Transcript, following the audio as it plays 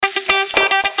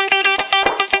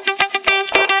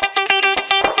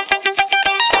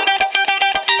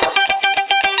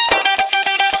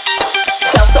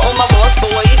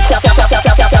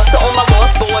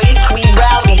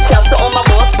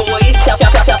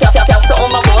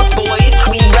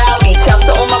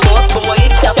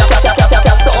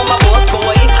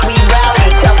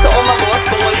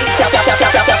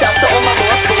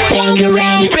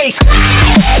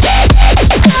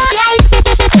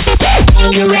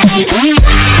One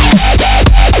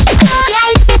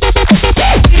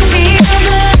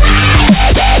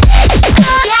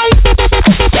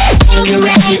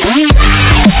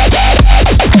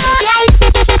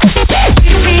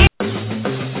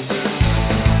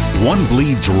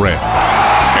bleeds red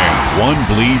and one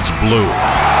bleeds blue.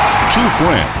 Two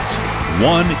friends,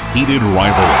 one heated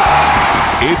rivalry.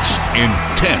 It's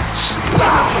intense.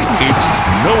 It's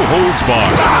no holds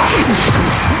barred.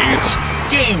 It's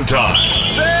game time.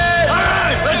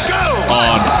 Let's go!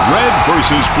 On Red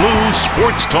vs. Blue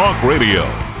Sports Talk Radio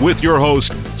with your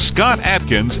hosts Scott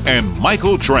Atkins and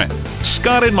Michael Trent.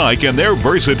 Scott and Mike and their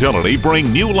versatility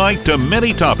bring new light to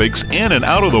many topics in and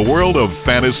out of the world of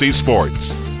fantasy sports.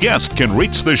 Guests can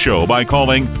reach the show by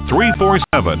calling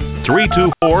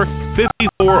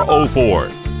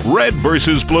 347-324-5404. Red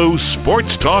vs. Blue Sports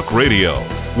Talk Radio,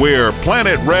 where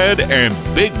Planet Red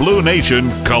and Big Blue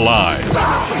Nation collide.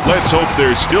 Let's hope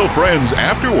they're still friends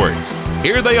afterwards.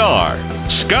 Here they are,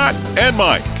 Scott and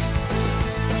Mike.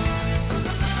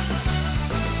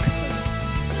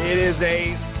 It is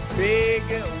a big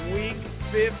week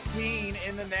 15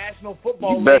 in the National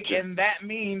Football League, and that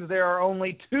means there are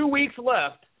only 2 weeks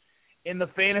left in the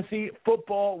Fantasy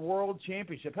Football World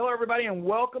Championship. Hello, everybody, and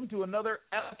welcome to another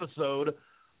episode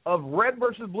of Red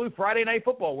vs. Blue Friday Night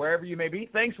Football, wherever you may be.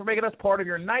 Thanks for making us part of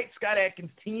your night. Scott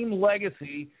Atkins' team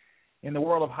legacy in the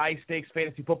world of high-stakes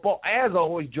fantasy football, as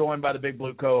always joined by the Big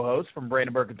Blue co-host from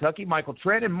Brandenburg, Kentucky, Michael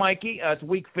Trent. And Mikey, it's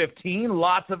week 15,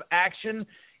 lots of action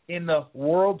in the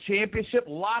World Championship,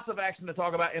 lots of action to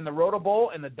talk about in the Roto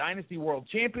Bowl and the Dynasty World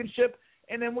Championship,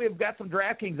 and then we've got some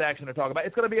DraftKings action to talk about.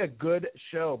 It's going to be a good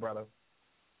show, brother.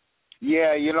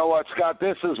 Yeah, you know what, Scott?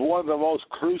 This is one of the most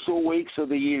crucial weeks of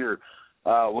the year.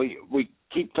 We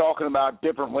keep talking about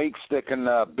different weeks that can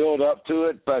build up to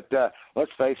it, but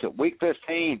let's face it, week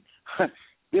 15,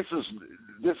 this is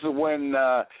when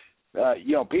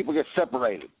people get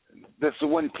separated. This is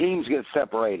when teams get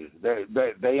separated.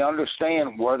 They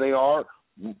understand where they are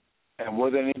and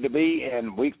where they need to be,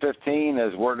 and week 15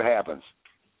 is where it happens.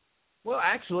 Well,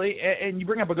 actually, and you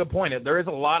bring up a good point. There is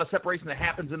a lot of separation that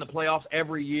happens in the playoffs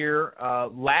every year.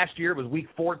 Last year it was week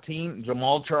 14.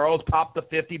 Jamal Charles popped the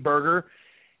 50-burger.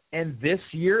 And this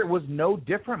year it was no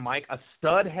different, Mike. A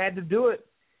stud had to do it.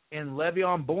 And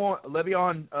Le'Veon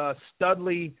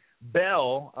Studley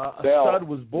Bell, stud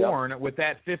was born with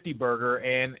that 50-burger,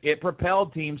 and it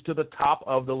propelled teams to the top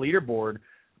of the leaderboard.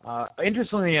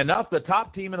 Interestingly enough, the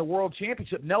top team in the World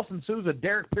Championship, Nelson Sousa,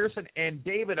 Derek Pearson, and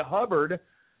David Hubbard,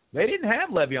 they didn't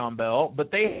have Le'Veon Bell,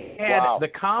 but they had the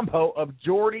combo of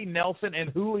Jordy Nelson and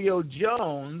Julio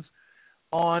Jones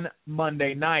on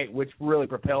Monday night, which really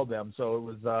propelled them. So it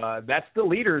was that's the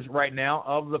leaders right now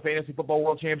of the Fantasy Football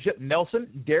World Championship.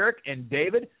 Nelson, Derek, and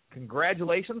David,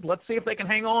 congratulations. Let's see if they can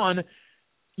hang on.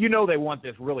 You know they want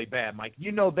this really bad, Mike.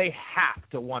 You know they have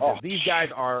to want this. These guys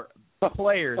are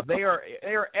players. They are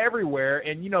everywhere,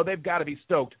 and you know they've got to be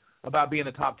stoked about being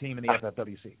the top team in the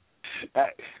FFWC.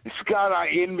 Scott, I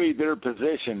envy their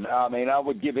position. I mean, I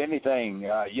would give anything,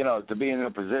 to be in their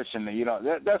position.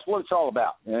 That's what it's all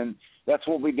about, and that's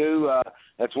what we do.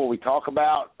 That's what we talk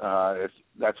about.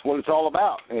 That's what it's all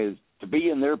about, is to be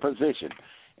in their position,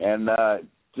 and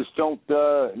just don't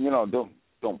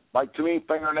bite too many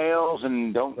fingernails,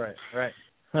 and don't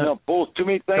pull too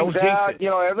many things out.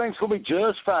 Everything's gonna be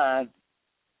just fine.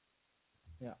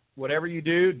 Whatever you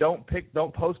do, don't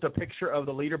post a picture of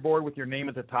the leaderboard with your name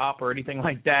at the top or anything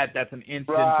like that. That's an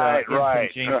instant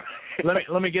change.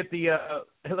 Let me get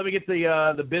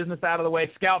the business out of the way.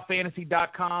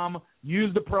 ScoutFantasy.com.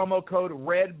 Use the promo code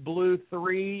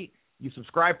REDBLUE3. You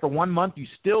subscribe for 1 month, you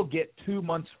still get 2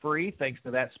 months free thanks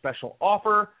to that special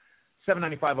offer.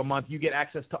 $7.95 a month. You get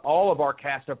access to all of our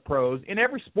cast of pros in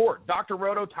every sport. Dr.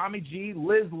 Roto, Tommy G,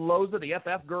 Liz Loza, the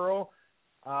FF girl,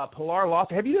 Pilar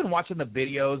Lost. Have you been watching the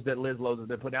videos that Liz Loza has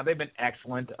been putting out? They've been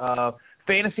excellent.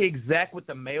 Fantasy Exec with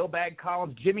the mailbag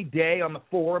columns. Jimmy Day on the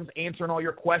forums answering all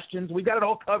your questions. We've got it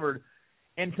all covered.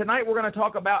 And tonight we're going to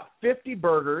talk about 50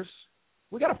 burgers.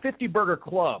 We got a 50-burger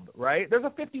club, right? There's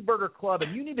a 50-burger club,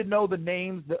 and you need to know the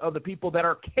names of the people that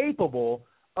are capable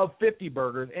of 50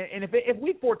 burgers. And if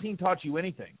Week 14 taught you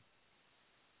anything,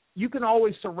 you can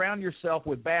always surround yourself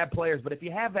with bad players, but if you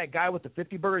have that guy with the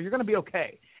 50-burger, you're going to be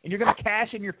okay, and you're going to cash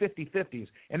in your 50-50s,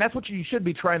 and that's what you should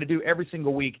be trying to do every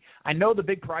single week. I know the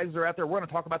big prizes are out there. We're going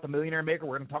to talk about the Millionaire Maker.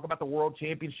 We're going to talk about the World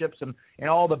Championships and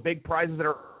all the big prizes that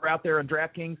are out there in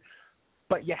DraftKings,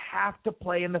 but you have to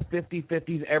play in the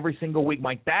 50-50s every single week,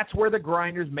 Mike. That's where the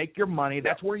grinders make your money.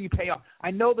 That's where you pay off.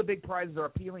 I know the big prizes are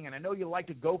appealing, and I know you like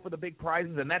to go for the big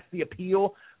prizes, and that's the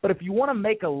appeal. But if you want to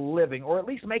make a living or at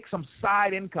least make some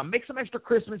side income, make some extra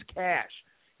Christmas cash,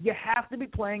 you have to be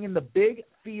playing in the big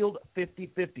field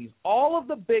 50-50s. All of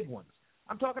the big ones.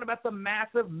 I'm talking about the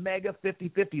massive mega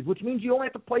 50-50s, which means you only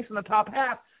have to place in the top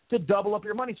half to double up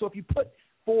your money. So if you put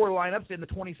 4 lineups in the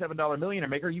 $27 Millionaire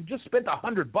Maker, you've just spent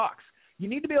 $100. You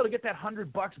need to be able to get that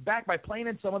 $100 back by playing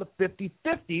in some of the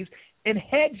 50-50s and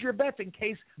hedge your bets in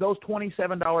case those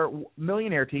 $27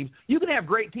 millionaire teams. You can have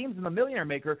great teams in the Millionaire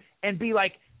Maker and be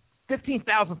like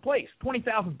 15,000th place,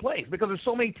 20,000th place because there's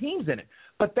so many teams in it.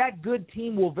 But that good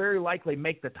team will very likely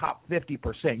make the top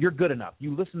 50%. You're good enough.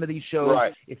 You listen to these shows.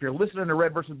 Right. If you're listening to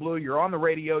Red versus Blue, you're on the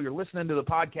radio, you're listening to the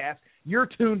podcast, you're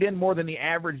tuned in more than the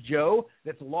average Joe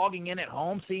that's logging in at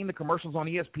home, seeing the commercials on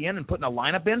ESPN and putting a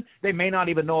lineup in. They may not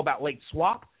even know about late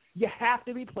swap. You have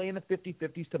to be playing the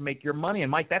 50-50s to make your money.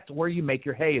 And, Mike, that's where you make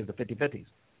your hay is the 50-50s.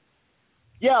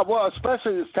 Yeah, well,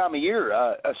 especially this time of year,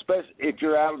 especially if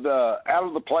you're out of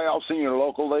the playoffs in your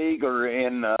local league or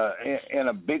in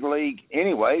a big league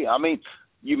anyway. I mean,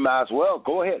 you might as well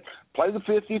go ahead, play the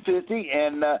 50-50,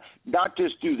 and not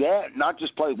just do that, not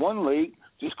just play one league.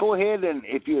 Just go ahead and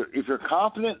if you're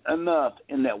confident enough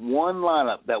in that one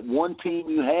lineup, that one team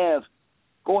you have,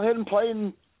 go ahead and play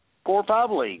in 4 or 5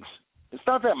 leagues. It's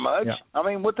not that much. Yeah. I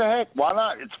mean, what the heck? Why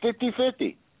not? It's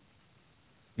 50-50.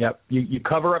 Yep. You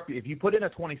cover up – if you put in a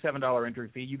 $27 entry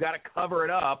fee, you got to cover it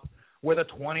up with a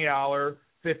 $20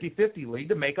 50-50 league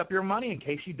to make up your money in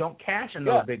case you don't cash in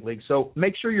those big leagues. So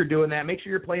make sure you're doing that. Make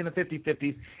sure you're playing the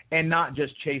 50-50s and not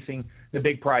just chasing the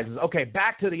big prizes. Okay,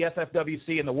 back to the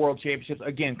FFWC and the World Championships.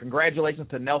 Again, congratulations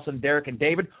to Nelson, Derek, and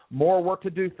David. More work to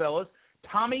do, fellas.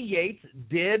 Tommy Yates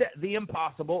did the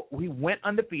impossible. We went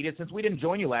undefeated. Since we didn't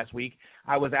join you last week,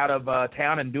 I was out of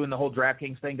town and doing the whole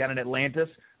DraftKings thing down in Atlantis.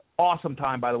 Awesome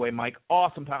time, by the way, Mike.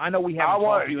 Awesome time. I know we haven't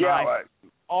talked to you tonight.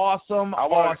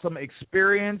 Awesome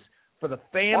experience for the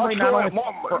family, not only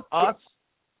for us.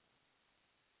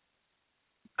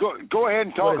 Go ahead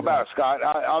and talk about it, Scott.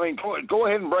 I mean, go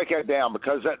ahead and break that down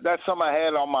because that's something I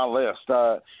had on my list.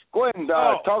 Go ahead and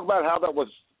talk about how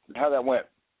that went.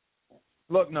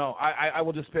 Look, no, I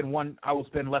will just spend I will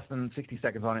spend less than 60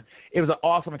 seconds on it. It was an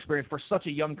awesome experience for such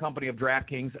a young company of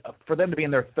DraftKings, for them to be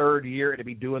in their 3rd year to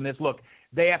be doing this. Look,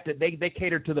 they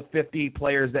catered to the 50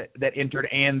 players that entered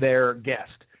and their guest.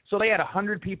 So they had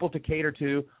 100 people to cater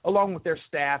to, along with their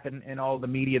staff and all the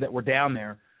media that were down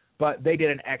there. But they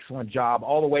did an excellent job,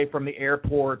 all the way from the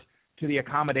airport to the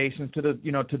accommodations to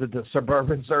the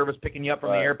suburban service, picking you up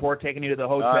from the airport, taking you to the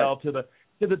hotel, to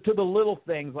the little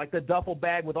things like the duffel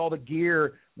bag with all the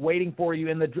gear waiting for you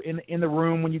in the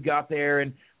room when you got there,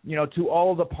 and to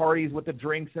all of the parties with the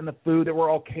drinks and the food that were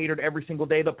all catered every single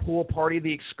day, the pool party,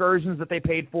 the excursions that they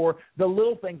paid for, the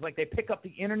little things like they pick up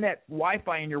the internet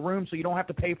Wi-Fi in your room so you don't have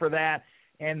to pay for that,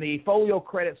 and the folio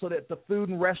credit so that the food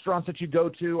and restaurants that you go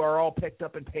to are all picked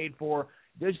up and paid for.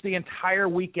 Just the entire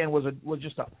weekend was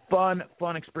just a fun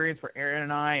experience for Aaron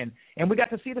and I, and we got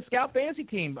to see the Scout Fantasy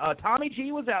team. Tommy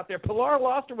G was out there, Pilar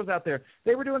Loster was out there.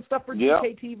 They were doing stuff for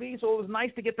GKTV, so it was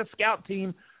nice to get the Scout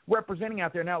team representing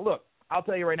out there. Now, look, I'll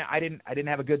tell you right now, I didn't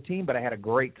have a good team, but I had a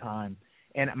great time,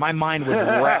 and my mind was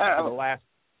wrecked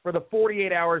for the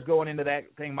 48 hours going into that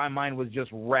thing. My mind was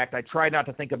just wrecked. I tried not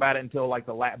to think about it until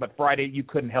but Friday you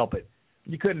couldn't help it.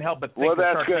 You couldn't help but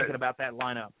start thinking about that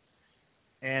lineup.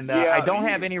 And I don't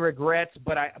have any regrets,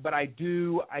 but I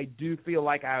do feel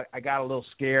like I got a little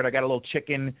scared. I got a little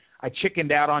I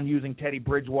chickened out on using Teddy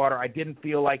Bridgewater. I didn't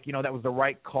feel like that was the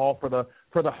right call for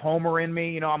the homer in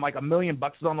me. I'm like $1 million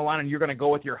is on the line, and you're going to go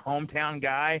with your hometown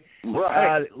guy.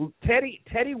 Right.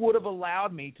 Teddy would have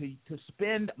allowed me to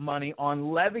spend money on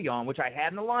Le'Veon, which I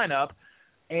had in the lineup,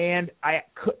 and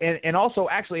also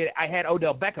actually I had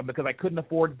Odell Beckham because I couldn't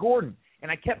afford Gordon. And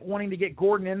I kept wanting to get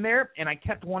Gordon in there, and I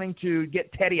kept wanting to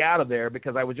get Teddy out of there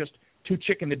because I was just too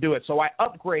chicken to do it. So I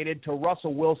upgraded to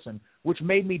Russell Wilson, which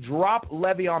made me drop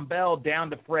Le'Veon Bell down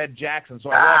to Fred Jackson.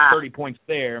 So I lost 30 points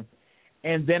there.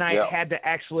 And then I had to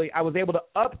I was able to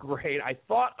upgrade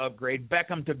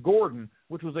Beckham to Gordon,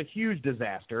 which was a huge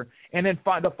disaster. And then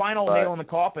the final nail in the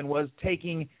coffin was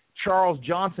taking Charles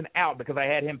Johnson out because I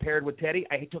had him paired with Teddy.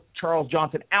 I took Charles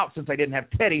Johnson out since I didn't have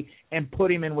Teddy and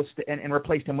put him in and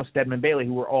replaced him with Stedman Bailey,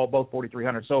 who were both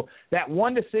 4,300. So that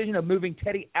one decision of moving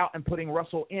Teddy out and putting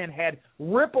Russell in had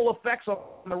ripple effects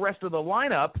on the rest of the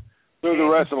lineup. Through the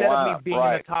rest of the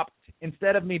lineup,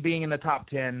 instead of me being in the top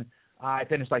 10, I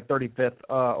finished like 35th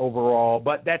overall,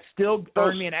 but that still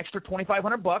earned me an extra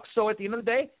 $2,500. So at the end of the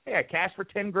day, hey, I cashed for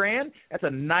 $10,000. That's a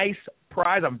nice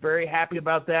prize. I'm very happy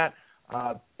about that.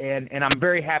 And I'm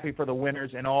very happy for the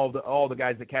winners and all the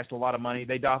guys that cashed a lot of money.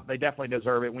 They definitely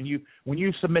deserve it. When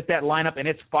you submit that lineup and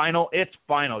it's final.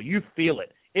 You feel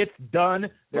it. It's done.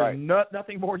 There's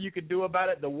nothing more you can do about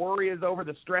it. The worry is over.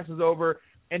 The stress is over.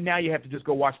 and now you have to just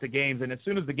go watch the games. And as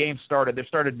soon as the game started, there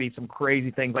started to be some crazy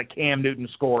things like Cam Newton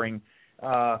scoring,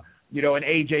 and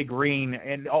A.J. Green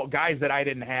and all guys that I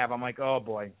didn't have. I'm like, oh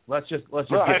boy, let's just get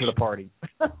to the party.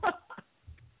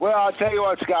 Well, I'll tell you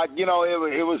what, Scott. It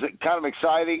was kind of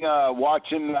exciting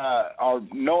watching or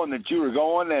knowing that you were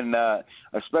going, and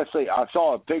especially I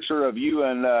saw a picture of you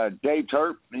and Dave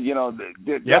Turp.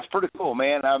 That's pretty cool,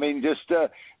 man. I mean, just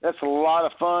that's a lot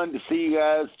of fun to see you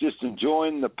guys just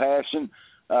enjoying the passion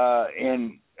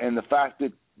and the fact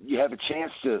that you have a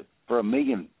chance for $1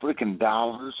 million freaking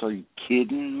dollars. Are you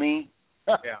kidding me?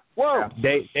 Yeah. Whoa.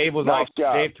 Yeah. Dave was nice awesome.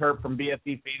 job. Dave Turp from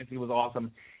BSC Fantasy was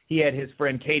awesome. He had his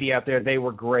friend Katie out there. They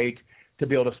were great to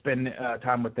be able to spend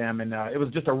time with them, and it was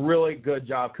just a really good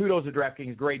job. Kudos to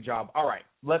DraftKings. Great job. All right,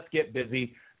 let's get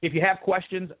busy. If you have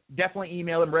questions, definitely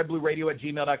email them,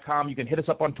 redblueradio@gmail.com. You can hit us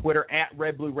up on Twitter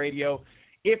 @redblueradio.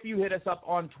 If you hit us up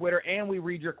on Twitter and we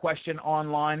read your question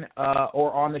online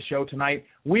or on the show tonight,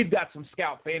 we've got some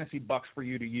Scout Fantasy bucks for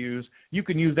you to use. You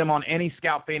can use them on any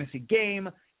Scout Fantasy game,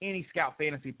 any Scout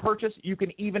Fantasy purchase. You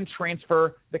can even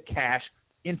transfer the cash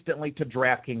instantly to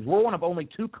DraftKings. We're one of only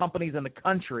 2 companies in the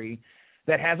country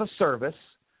that has a service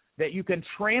that you can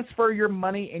transfer your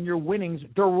money and your winnings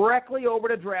directly over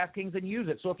to DraftKings and use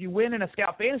it. So if you win in a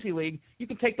Scout Fantasy League, you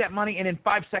can take that money and in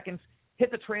 5 seconds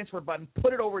hit the transfer button,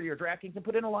 put it over to your DraftKings, and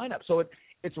put in a lineup. So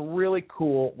it's really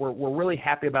cool. We're really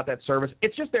happy about that service.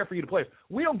 It's just there for you to play.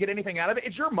 We don't get anything out of it.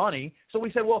 It's your money. So we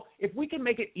said, well, if we can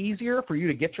make it easier for you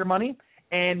to get your money,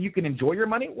 and you can enjoy your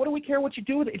money, what do we care what you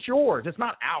do with it? It's yours. It's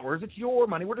not ours. It's your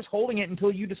money. We're just holding it until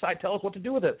you tell us what to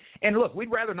do with it. And look, we'd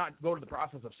rather not go to the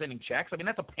process of sending checks. I mean,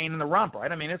 that's a pain in the rump,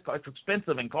 right? I mean, it's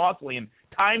expensive and costly and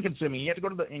time-consuming. You have to go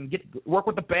to work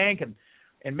with the bank and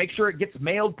make sure it gets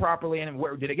mailed properly. And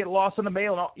where did it get lost in the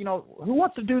mail? And all, who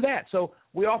wants to do that? So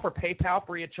we offer PayPal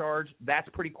free of charge. That's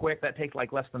pretty quick. That takes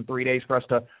like less than 3 days for us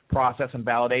to process and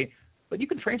validate. But you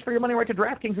can transfer your money right to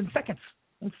DraftKings in seconds.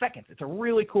 It's a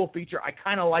really cool feature. I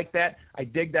kind of like that. I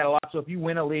dig that a lot. So if you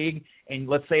win a league and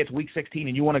let's say it's week 16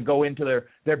 and you want to go into their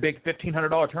big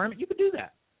 $1,500 tournament, you can do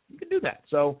that.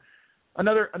 So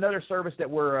another service that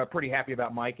we're pretty happy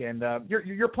about, Mike. And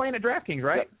you're playing at DraftKings,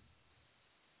 right?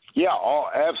 Yeah,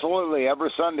 absolutely.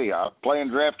 Every Sunday I play in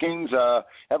DraftKings.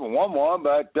 Haven't won one,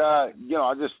 but I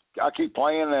keep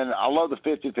playing, and I love the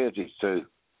 50-50s too.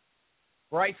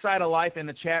 Right Side of Life in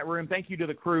the chat room. Thank you to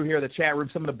the crew here in the chat room.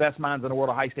 Some of the best minds in the world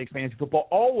of high-stakes fantasy football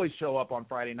always show up on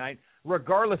Friday night.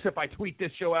 Regardless if I tweet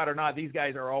this show out or not, these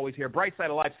guys are always here. Bright Side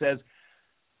of Life says,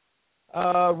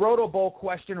 Roto Bowl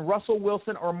question, Russell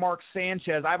Wilson or Mark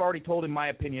Sanchez? I've already told him my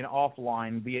opinion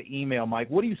offline via email, Mike.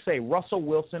 What do you say, Russell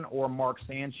Wilson or Mark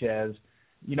Sanchez?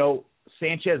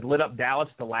 Sanchez lit up Dallas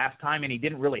the last time, and he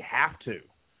didn't really have to,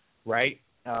 right?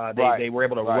 They were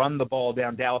able to run the ball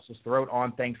down Dallas's throat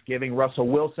on Thanksgiving. Russell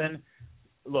Wilson,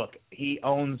 look, he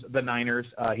owns the Niners.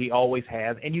 He always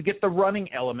has. And you get the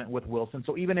running element with Wilson.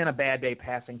 So even in a bad day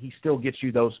passing, he still gets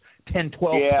you those 10,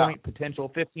 12-point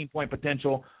potential, 15-point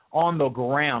potential on the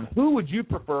ground. Who would you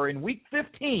prefer in Week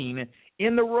 15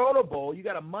 in the Roto Bowl? You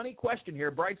got a money question here,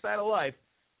 Bright Side of Life.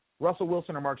 Russell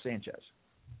Wilson or Mark Sanchez?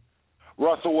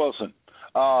 Russell Wilson.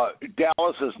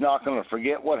 Dallas is not going to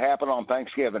forget what happened on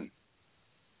Thanksgiving.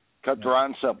 Cut right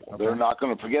and simple. Okay. They're not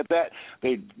going to forget that.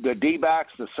 The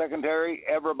D-backs, the secondary,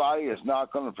 everybody is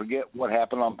not going to forget what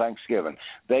happened on Thanksgiving.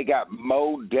 They got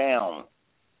mowed down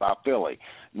by Philly.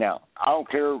 Now, I don't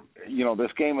care.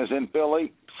 This game is in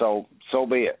Philly, so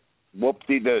be it.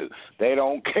 Whoop-de-doo. They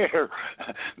don't care.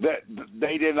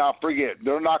 They did not forget.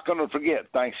 They're not going to forget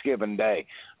Thanksgiving Day.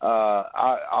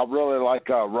 I really like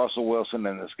Russell Wilson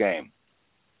in this game.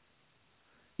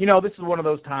 This is one of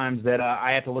those times that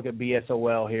I have to look at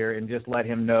BSOL here and just let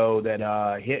him know that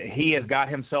he has got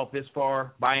himself this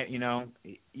far.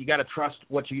 You got to trust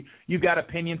what you've got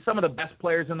opinions. Some of the best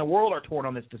players in the world are torn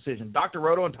on this decision. Dr.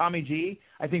 Roto and Tommy G,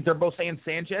 I think they're both saying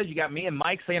Sanchez. You got me and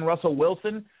Mike saying Russell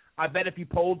Wilson. I bet if you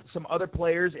polled some other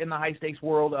players in the high stakes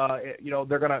world,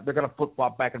 they're gonna flip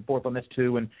flop back and forth on this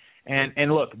too.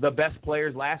 And look, the best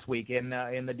players last week in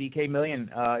the DK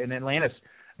Million in Atlantis,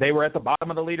 they were at the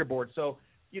bottom of the leaderboard. So.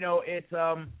 It's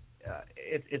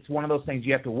one of those things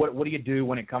you have to. What do you do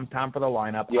when it comes time for the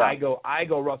lineup? Yeah. I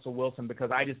go Russell Wilson because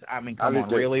come on,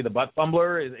 really, the butt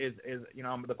fumbler is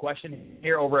the question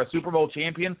here over a Super Bowl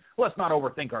champion. Let's not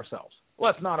overthink ourselves.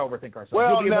 Well, no.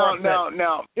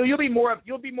 You'll be more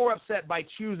upset by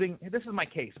choosing. This is my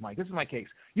case, Mike. This is my case.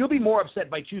 You'll be more upset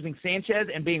by choosing Sanchez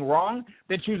and being wrong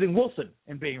than choosing Wilson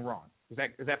and being wrong. Is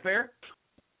that fair?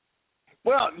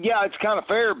 Well, yeah, it's kind of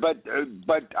fair, but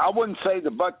I wouldn't say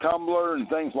the butt tumbler and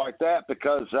things like that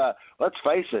because let's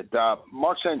face it,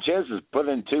 Mark Sanchez is put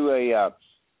into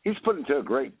he's put into a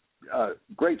great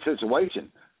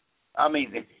situation. I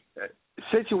mean,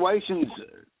 situations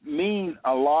mean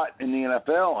a lot in the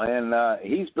NFL, and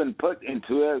he's been put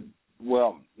into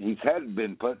he's had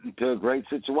been put into a great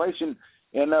situation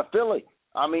in Philly.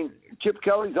 I mean, Chip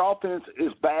Kelly's offense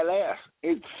is badass.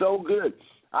 It's so good.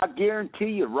 I guarantee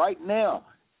you right now,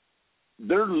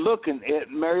 they're looking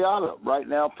at Mariota right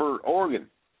now for Oregon.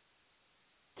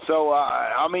 So,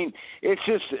 I mean, it's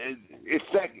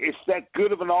that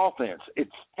good of an offense.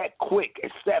 It's that quick.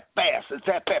 It's that fast. It's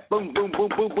that fast. Boom, boom, boom,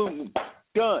 boom, boom,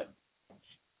 done.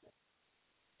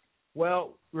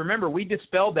 Well, remember, we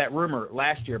dispelled that rumor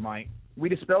last year, Mike. We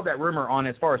dispelled that rumor on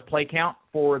as far as play count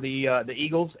for the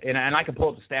Eagles, and I can pull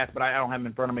up the stats, but I don't have them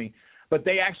in front of me. But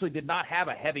they actually did not have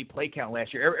a heavy play count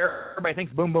last year. Everybody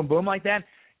thinks boom, boom, boom like that.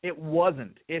 It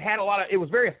wasn't. It had it was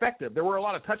very effective. There were a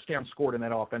lot of touchdowns scored in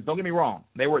that offense. Don't get me wrong.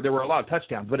 There were a lot of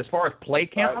touchdowns. But as far as play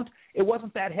count, it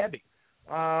wasn't that heavy.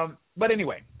 But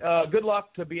anyway, good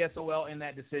luck to BSOL in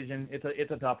that decision.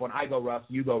 It's a tough one. I go Russ.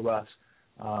 You go Russ.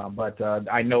 But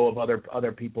I know of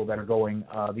other people that are going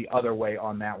the other way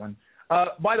on that one.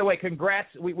 By the way, congrats.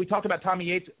 We talked about Tommy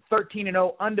Yates,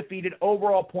 13-0, undefeated,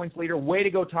 overall points leader. Way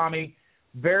to go, Tommy.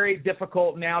 Very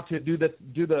difficult now to do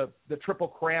the Triple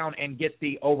Crown and get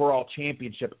the overall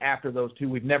championship after those two.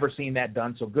 We've never seen that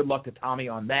done, so good luck to Tommy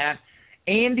on that.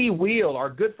 Andy Wheel, our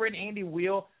good friend Andy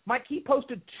Wheel, Mike, he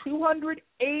posted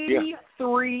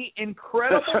 283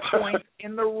 incredible points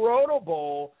in the Roto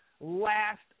Bowl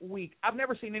last week. I've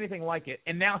never seen anything like it,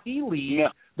 and now he leads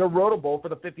the Roto Bowl for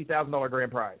the $50,000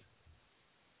 grand prize.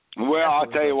 Well, I'll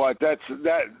tell you what,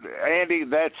 Andy,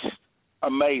 that's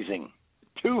amazing.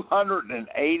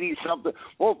 280 something.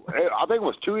 Well, I think it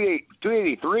was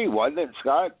 283, wasn't it,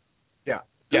 Scott? Yeah,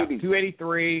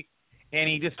 283, and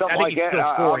he just something I think like he's that.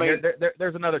 still scoring. I mean,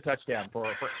 there's another touchdown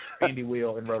for Andy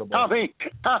Wheel in Roto Bowl.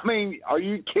 I mean, are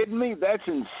you kidding me? That's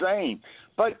insane.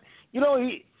 But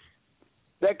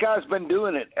that guy's been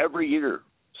doing it every year.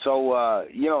 So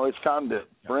it's time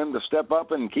for him to step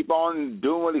up and keep on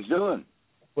doing what he's doing.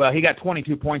 Well, he got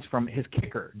 22 points from his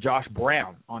kicker, Josh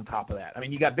Brown, on top of that. I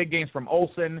mean, you got big games from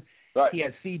Olsen. Right. He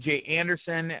had C.J.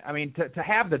 Anderson. I mean, to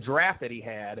have the draft that he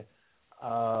had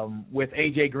with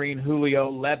A.J. Green, Julio,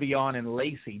 Le'Veon, and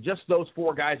Lacey, just those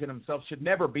four guys in themselves should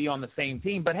never be on the same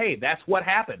team. But, hey, that's what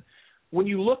happened. When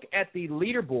you look at the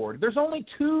leaderboard, there's only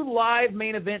two live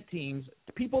main event teams,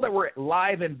 people that were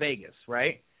live in Vegas,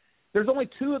 right? There's only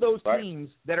two of those teams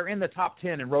that are in the top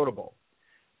 10 in Roto Bowl.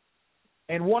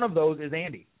 And one of those is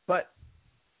Andy. But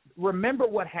remember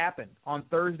what happened on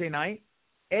Thursday night?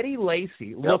 Eddie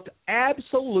Lacy looked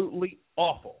absolutely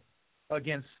awful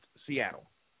against Seattle.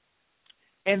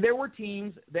 And there were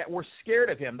teams that were scared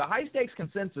of him. The high-stakes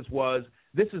consensus was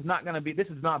this is not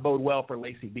bode well for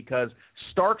Lacy because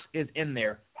Starks is in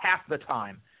there half the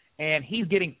time. And he's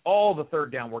getting all the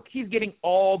third down work. He's getting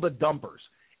all the dumpers.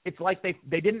 It's like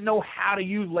they didn't know how to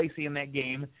use Lacy in that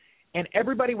game. And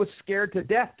everybody was scared to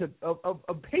death of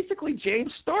basically James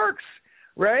Starks,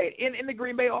 right, in the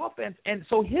Green Bay offense. And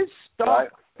so his stock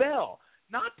fell.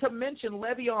 Not to mention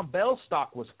Le'Veon Bell's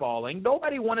stock was falling.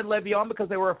 Nobody wanted Le'Veon because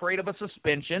they were afraid of a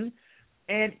suspension.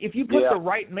 And if you put the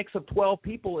right mix of 12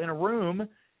 people in a room,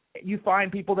 you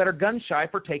find people that are gun-shy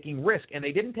for taking risk. And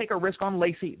they didn't take a risk on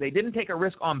Lacy. They didn't take a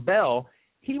risk on Bell.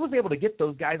 He was able to get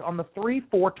those guys on the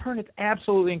 3-4 turn. It's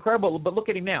absolutely incredible. But look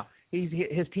at him now.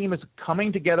 His team is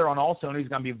coming together on all cylinders. He's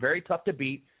going to be very tough to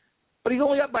beat, but he's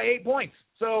only up by 8 points.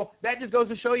 So that just goes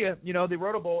to show you, the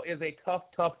Roto Bowl is a tough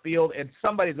field, and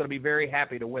somebody's going to be very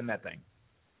happy to win that thing.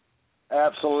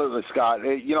 Absolutely, Scott.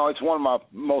 It's one of my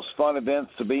most fun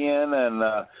events to be in, and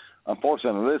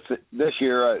unfortunately this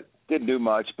year didn't do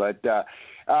much, but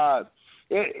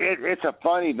it's a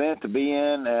fun event to be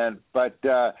in. But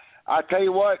I tell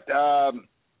you what.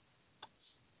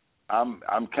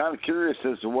 I'm kind of curious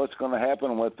as to what's going to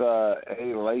happen with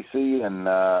Eddie Lacy, and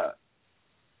of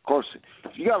course,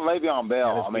 if you got Le'Veon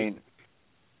Bell,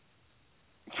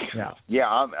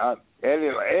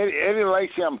 Eddie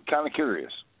Lacy, I'm kind of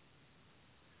curious.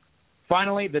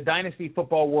 Finally, the Dynasty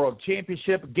Football World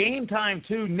Championship. Game time,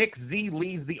 too. Nick Z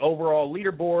leads the overall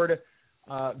leaderboard.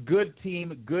 Good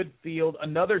team, good field.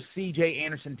 Another C.J.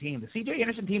 Anderson team. The C.J.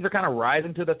 Anderson teams are kind of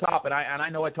rising to the top, and I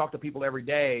know I talk to people every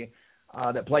day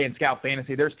that play in Scout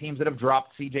Fantasy. There's teams that have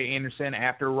dropped C.J. Anderson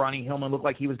after Ronnie Hillman looked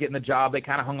like he was getting the job. They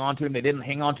kind of hung on to him. They didn't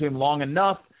hang on to him long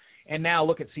enough. And now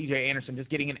look at C.J. Anderson just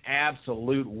getting an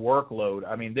absolute workload.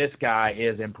 I mean, this guy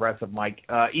is impressive, Mike.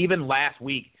 Even last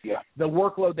week, the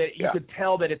workload that you could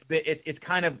tell that it's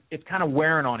kind of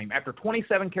wearing on him. After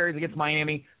 27 carries against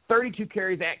Miami, 32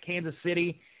 carries at Kansas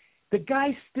City, The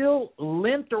guy still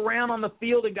limped around on the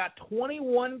field and got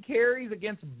 21 carries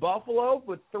against Buffalo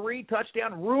with 3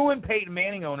 touchdowns, ruined Peyton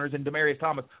Manning owners and Demaryius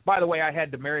Thomas. By the way, I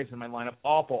had Demaryius in my lineup.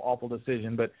 Awful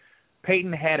decision. But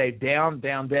Peyton had a down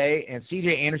day, and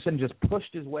C.J. Anderson just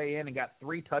pushed his way in and got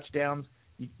 3 touchdowns,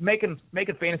 making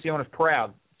fantasy owners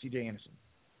proud, C.J. Anderson.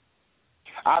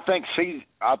 I think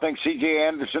C.J.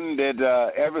 Anderson did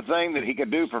everything that he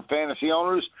could do for fantasy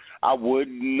owners. I would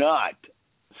not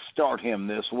start him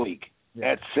this week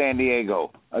at San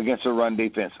Diego against a run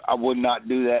defense. I would not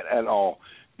do that at all.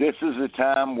 This is the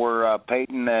time where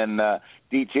Peyton and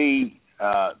DT,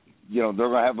 they're going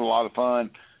to have a lot of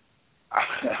fun.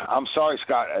 I'm sorry,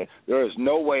 Scott. There is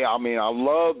no way. I mean, I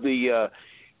love the,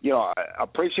 I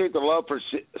appreciate the love for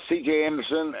C.J.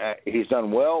 Anderson. He's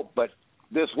done well, but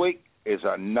this week is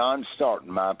a non-start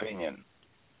in my opinion.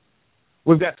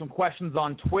 We've got some questions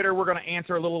on Twitter we're going to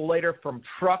answer a little later from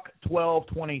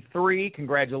Truck1223.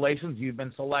 Congratulations, you've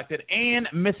been selected. And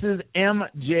Mrs.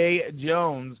 M.J.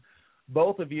 Jones.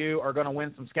 Both of you are going to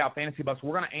win some Scout Fantasy Bucks.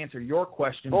 We're going to answer your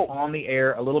questions on the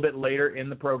air a little bit later in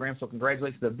the program, so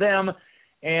congratulations to them.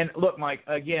 And look, Mike,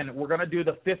 again, we're going to do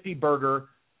the 50-burger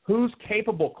Who's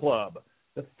Capable Club.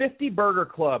 The 50-burger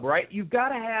club, right? You've got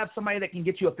to have somebody that can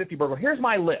get you a 50-burger. Here's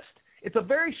my list. It's a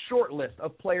very short list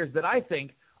of players that I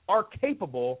think are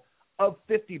capable of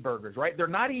 50 burgers, right? They're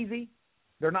not easy.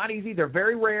 They're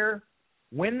very rare.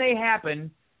 When they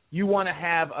happen, you want to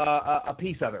have a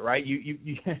piece of it, right?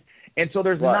 And so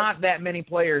there's not that many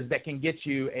players that can get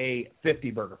you a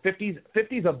 50 burger.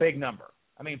 50's a big number.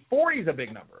 I mean, 40's a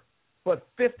big number, but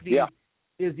 50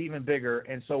 is even bigger.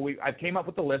 And so I came up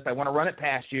with the list. I want to run it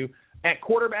past you. At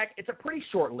quarterback, it's a pretty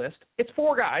short list. It's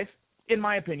 4 guys, in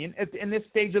my opinion, in this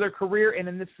stage of their career and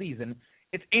in this season.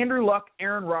 It's Andrew Luck,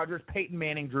 Aaron Rodgers, Peyton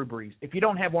Manning, Drew Brees. If you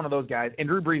don't have one of those guys, and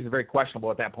Drew Brees is very questionable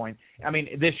at that point, I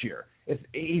mean, this year.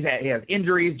 He has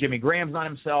injuries. Jimmy Graham's not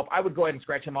himself. I would go ahead and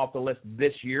scratch him off the list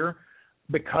this year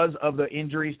because of the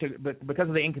injuries, because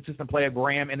of the inconsistent play of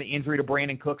Graham and the injury to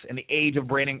Brandon Cooks and the age of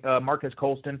Marcus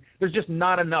Colston. There's just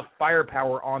not enough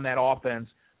firepower on that offense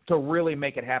to really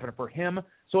make it happen for him.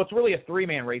 So it's really a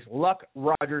 3-man race, Luck,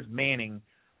 Rodgers, Manning.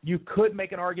 You could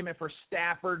make an argument for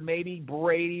Stafford, maybe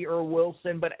Brady or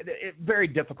Wilson, but it's very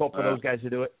difficult for those guys to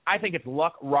do it. I think it's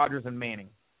Luck, Rodgers, and Manning.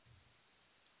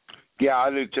 Yeah, I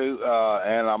do too,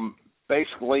 and I'm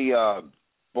basically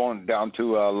going down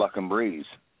to Luck and Breeze.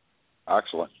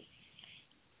 Excellent.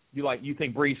 You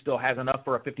think Breeze still has enough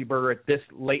for a 50-burger at this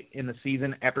late in the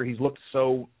season after he's looked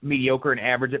so mediocre and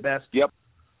average at best? Yep.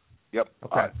 Okay.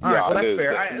 All right. Well, that's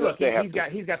fair. Look,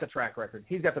 he's got the track record.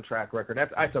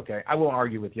 That's okay. I won't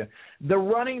argue with you. The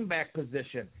running back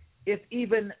position, it's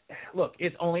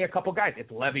only a couple guys.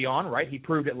 It's Le'Veon, right? He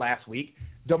proved it last week.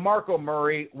 DeMarco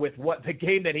Murray with the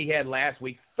game that he had last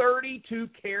week, 32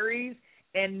 carries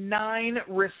and 9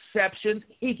 receptions.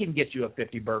 He can get you a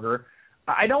 50-burger.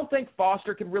 I don't think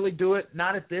Foster can really do it.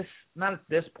 Not at this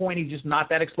point. He's just not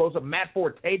that explosive. Matt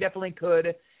Forte definitely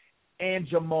could, and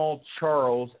Jamal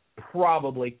Charles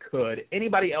probably could.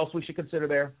 Anybody else we should consider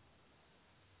there?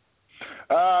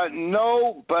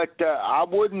 No, but I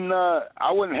wouldn't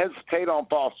hesitate on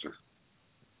Foster.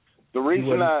 The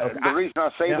reason I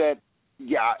say that,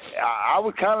 I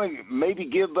would kind of maybe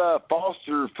give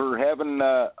Foster for having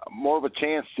more of a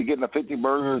chance to get in a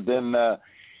 50-burger than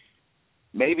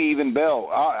maybe even Bell.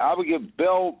 I would give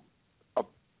Bell a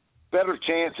better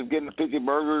chance of getting a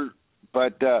 50-burger,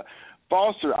 but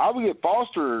Foster, I would give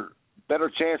Foster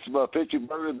better chance of a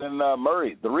 50-burger than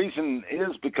Murray. The reason is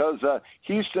because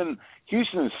Houston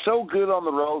is so good on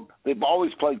the road. They've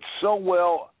always played so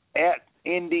well at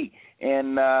Indy,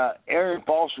 and Arian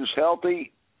Foster's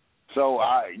healthy. So,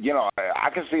 I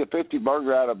can see a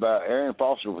 50-burger out of Arian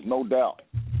Foster with no doubt.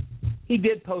 He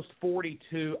did post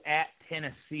 42 at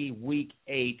Tennessee Week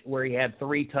 8, where he had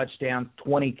 3 touchdowns,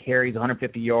 20 carries,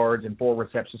 150 yards, and 4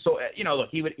 receptions. So, look,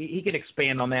 he could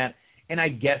expand on that and I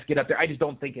guess get up there. I just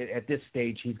don't think at this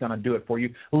stage he's going to do it for you.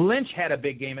 Lynch had a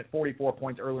big game at 44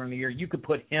 points earlier in the year. You could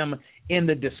put him in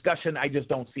the discussion. I just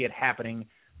don't see it happening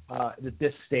at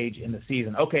this stage in the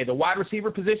season. Okay, the wide receiver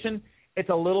position, it's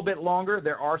a little bit longer.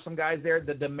 There are some guys there,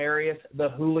 the Demarius, the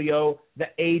Julio, the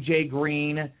A.J.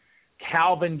 Green,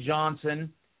 Calvin Johnson,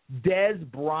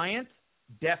 Dez Bryant,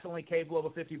 definitely capable of a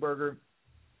 50-burger.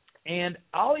 And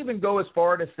I'll even go as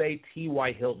far to say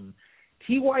T.Y. Hilton.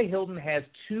 T.Y. Hilton has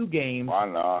 2 games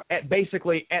at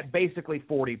basically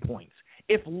 40 points.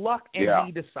 If Luck and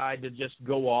he decide to just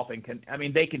go off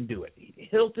they can do it.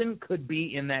 Hilton could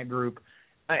be in that group.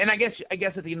 And I guess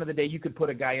at the end of the day, you could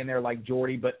put a guy in there like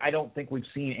Jordy, but I don't think we've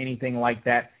seen anything like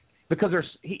that because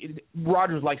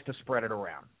Rodgers likes to spread it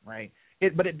around, right?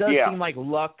 But it does seem like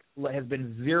Luck has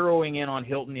been zeroing in on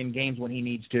Hilton in games when he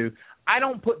needs to. I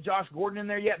don't put Josh Gordon in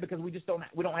there yet because we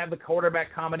don't have the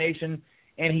quarterback combination,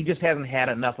 and he just hasn't had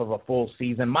enough of a full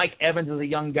season. Mike Evans is a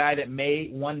young guy that may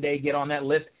one day get on that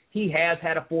list. He has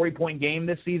had a 40-point game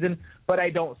this season, but I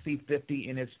don't see 50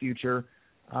 in his future.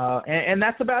 And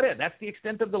that's about it. That's the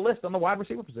extent of the list on the wide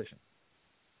receiver position.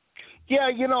 Yeah,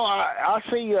 I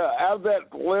see out of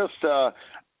that list,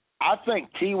 I think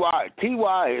T.Y.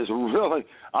 is really,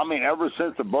 ever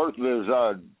since the birth of his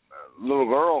little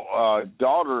girl,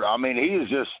 daughter, he has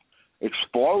just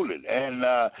exploded. And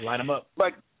line him up.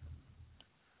 But,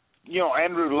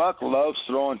 Andrew Luck loves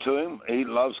throwing to him. He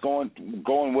loves going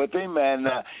with him. And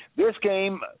this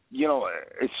game,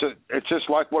 it's just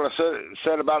like what I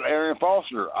said about Arian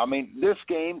Foster. This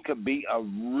game could be a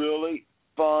really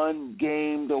fun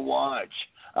game to watch.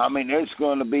 It's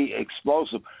going to be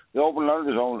explosive. The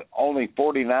over-under is only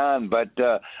 49, but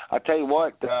I tell you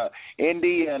what,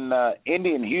 Indy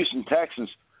and Houston Texans,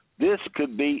 this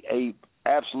could be a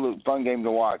absolute fun game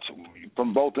to watch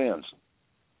from both ends.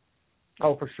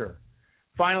 Oh, for sure.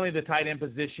 Finally, the tight end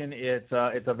position, it's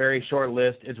a very short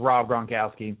list. It's Rob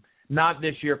Gronkowski. Not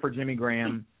this year for Jimmy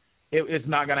Graham. It's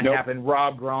not going to happen.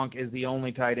 Rob Gronk is the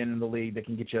only tight end in the league that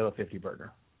can get you a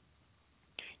 50-burger.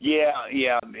 Yeah.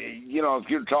 If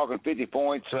you're talking 50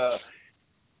 points,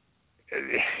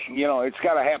 it's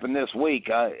got to happen this week.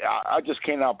 I just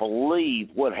cannot believe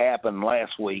what happened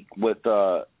last week with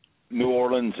New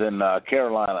Orleans and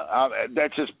Carolina. That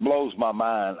just blows my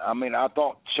mind. I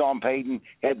thought Sean Payton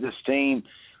had this team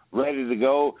ready to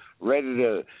go, ready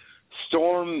to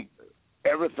storm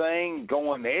everything,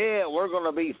 going, we're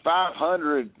going to be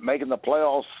 500, making the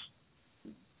playoffs.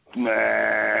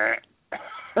 Nah.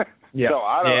 Yeah. So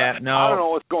I don't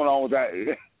know what's going on with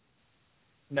that.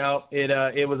 No,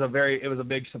 it was a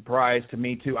big surprise to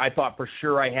me too. I thought for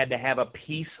sure I had to have a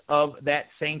piece of that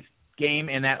Saints game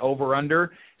and that over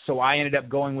under, so I ended up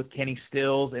going with Kenny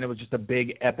Stills, and it was just a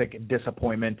big epic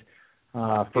disappointment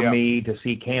for me to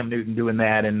see Cam Newton doing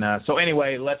that. And so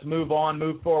anyway, let's move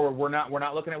forward. We're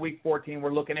not looking at week 14.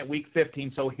 We're looking at week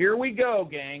 15. So here we go,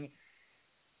 gang.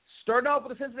 Starting off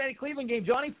with the Cincinnati-Cleveland game,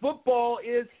 Johnny Football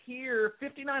is here.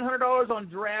 $5,900 on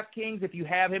DraftKings. If you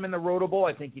have him in the Roto Bowl,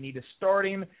 I think you need to start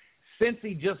him. Since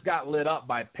he just got lit up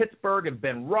by Pittsburgh and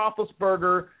Ben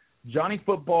Roethlisberger, Johnny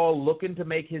Football looking to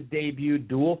make his debut,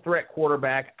 dual-threat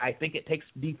quarterback. I think it takes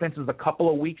defenses a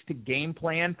couple of weeks to game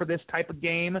plan for this type of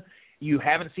game. You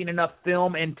haven't seen enough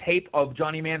film and tape of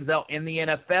Johnny Manziel in the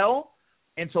NFL.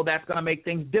 And so that's going to make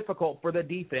things difficult for the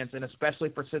defense, and especially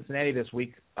for Cincinnati this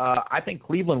week. I think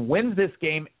Cleveland wins this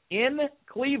game in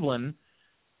Cleveland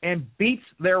and beats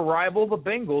their rival, the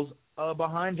Bengals,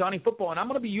 behind Johnny Football. And I'm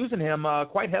going to be using him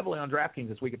quite heavily on DraftKings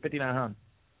this week at $5,900.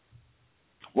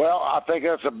 Well, I think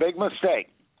that's a big mistake.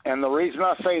 And the reason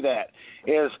I say that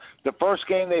is the first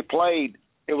game they played,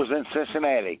 it was in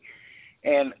Cincinnati.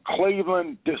 And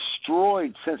Cleveland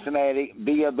destroyed Cincinnati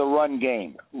via the run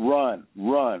game. Run.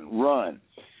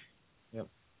 Yep.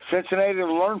 Cincinnati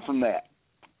learned from that.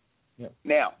 Yep.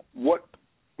 Now, what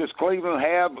does Cleveland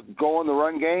have going the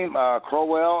run game?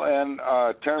 Crowell and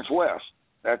Terrence West.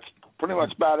 That's pretty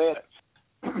much about it.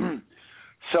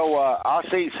 So I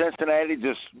see Cincinnati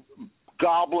just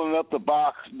gobbling up the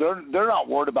box. They're not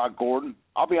worried about Gordon.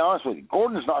 I'll be honest with you.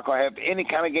 Gordon's not going to have any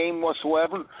kind of game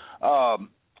whatsoever.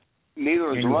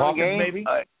 Neither is run game. Maybe?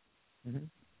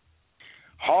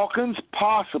 Hawkins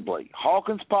possibly,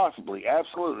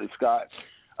 absolutely, Scott.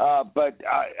 But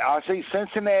I see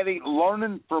Cincinnati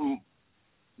learning from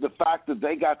the fact that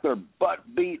they got their butt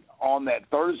beat on that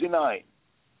Thursday night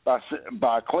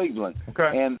by Cleveland,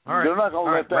 and they're not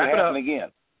going to let that happen again.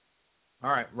 All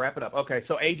right, wrap it up. Okay,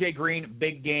 so A.J. Green,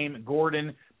 big game.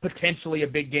 Gordon, potentially a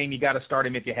big game. You got to start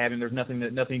him if you have him. There's nothing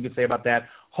you can say about that.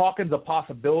 Hawkins, a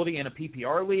possibility in a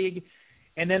PPR league.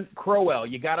 And then Crowell.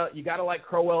 You gotta like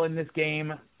Crowell in this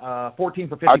game. 14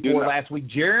 for 54 last week.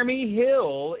 Jeremy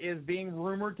Hill is being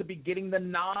rumored to be getting the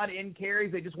nod in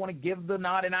carries. They just want to give the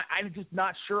nod, and I'm just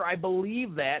not sure I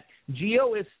believe that.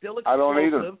 Gio is still explosive. I don't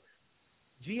either.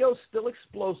 Gio's still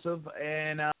explosive,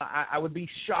 and I would be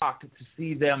shocked to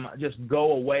see them just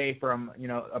go away from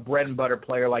a bread and butter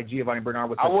player like Giovanni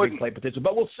Bernard with such big play potential.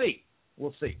 But we'll see.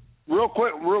 Real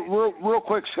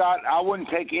quick, Scott. I wouldn't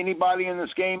take anybody in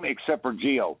this game except for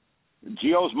Gio.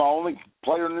 Gio's my only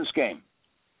player in this game.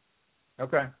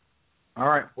 Okay. All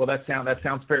right. Well, that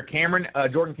sounds fair.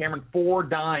 Jordan Cameron, 4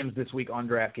 dimes this week on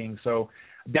DraftKings, so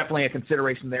definitely a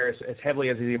consideration there as heavily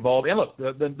as he evolved. And look,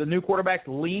 the new quarterbacks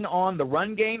lean on the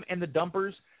run game and the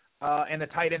dumpers. and the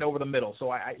tight end over the middle.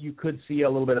 So you could see a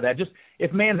little bit of that. Just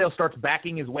if Manziel starts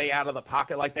backing his way out of the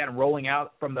pocket like that and rolling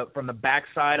out from the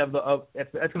backside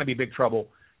that's going to be big trouble.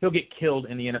 He'll get killed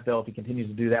in the NFL if he continues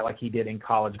to do that like he did in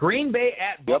college. Green Bay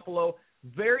at Buffalo,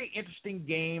 very interesting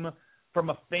game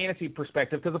from a fantasy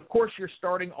perspective because, of course, you're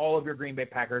starting all of your Green Bay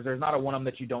Packers. There's not a one of them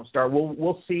that you don't start.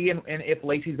 We'll see and if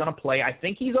Lacey's going to play. I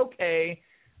think he's okay.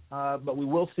 But we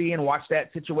will see and watch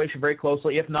that situation very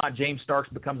closely. If not, James Starks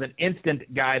becomes an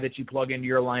instant guy that you plug into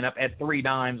your lineup at 3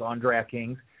 dimes on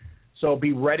DraftKings. So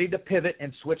be ready to pivot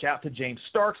and switch out to James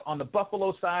Starks. On the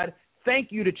Buffalo side,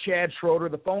 thank you to Chad Schroeder.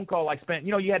 The phone call I spent,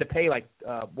 you had to pay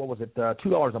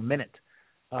 $2 a minute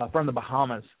from the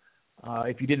Bahamas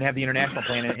if you didn't have the international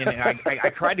plan. And I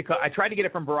tried to get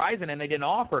it from Verizon and they didn't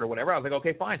offer it or whatever. I was like,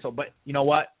 okay, fine. So, but you know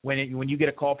what? When you get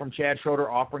a call from Chad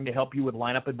Schroeder offering to help you with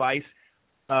lineup advice,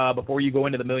 before you go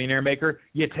into the Millionaire Maker,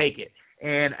 you take it.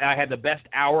 And I had the best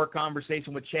hour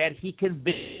conversation with Chad. He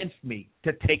convinced me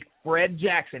to take Fred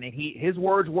Jackson, and his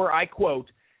words were, I quote,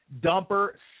 "Dumper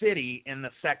City" in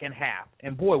the second half.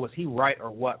 And boy, was he right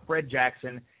or what. Fred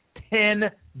Jackson, 10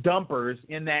 dumpers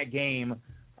in that game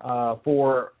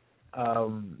for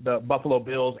the Buffalo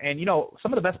Bills. And,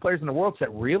 some of the best players in the world said,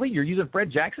 really? You're using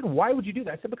Fred Jackson? Why would you do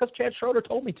that? I said, because Chad Schroeder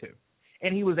told me to.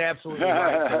 And he was absolutely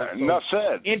right. So Enough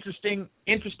said. Interesting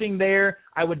there.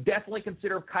 I would definitely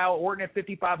consider Kyle Orton at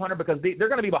 5,500 because they're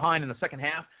going to be behind in the second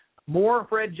half. More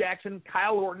Fred Jackson,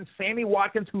 Kyle Orton, Sammy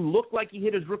Watkins, who looked like he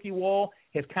hit his rookie wall,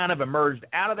 has kind of emerged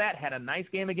out of that, had a nice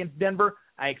game against Denver.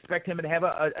 I expect him to have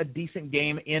a decent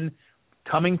game in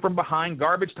coming from behind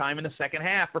garbage time in the second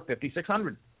half for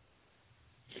 5,600.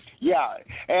 Yeah,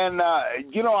 and,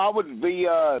 I would be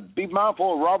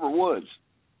mindful of Robert Woods.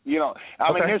 I mean,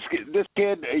 this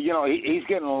kid, he's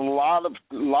getting a lot of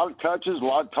touches, a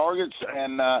lot of targets,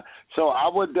 and so I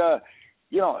would,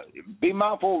 be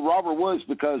mindful of Robert Woods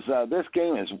because this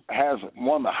game has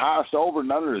one of the highest over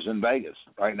and unders in Vegas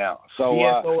right now. So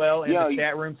PFOL in the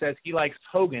chat room says he likes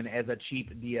Hogan as a cheap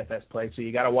DFS play, so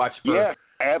you got to watch for. Yeah,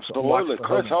 absolutely,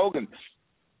 Chris Hogan.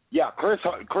 Yeah, Chris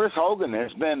Hogan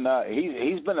has been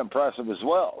he's been impressive as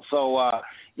well. So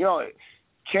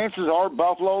chances are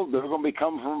Buffalo, they're going to be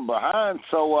coming from behind,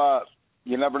 so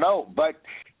you never know. But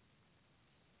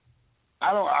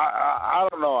I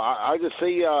don't know. I just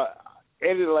see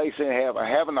Eddie Lacy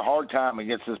having a hard time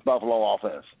against this Buffalo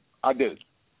offense. I do.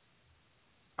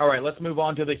 All right, let's move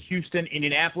on to the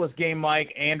Houston-Indianapolis game,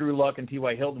 Mike. Andrew Luck and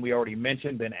T.Y. Hilton, we already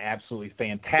mentioned, been absolutely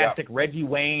fantastic. Yep. Reggie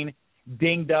Wayne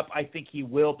dinged up. I think he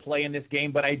will play in this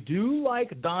game, but I do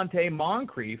like Dante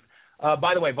Moncrief.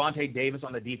 By the way, Vontae Davis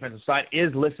on the defensive side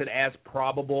is listed as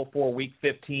probable for Week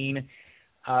 15.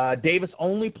 Davis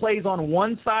only plays on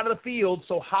one side of the field,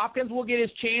 so Hopkins will get his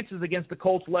chances against the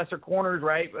Colts' lesser corners,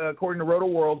 right? According to Roto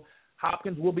World,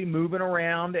 Hopkins will be moving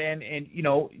around, and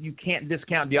you can't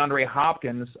discount DeAndre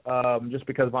Hopkins just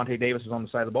because Vontae Davis is on the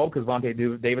side of the ball, because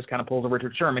Vontae Davis kind of pulls a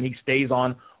Richard Sherman. He stays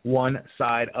on one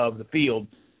side of the field.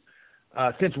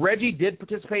 Since Reggie did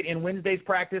participate in Wednesday's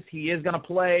practice, he is going to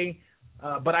play.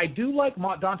 But I do like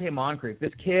Dante Moncrief.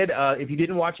 This kid, if you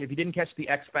didn't catch the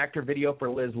X Factor video for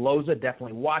Liz Loza,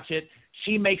 definitely watch it.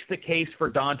 She makes the case for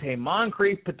Dante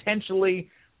Moncrief potentially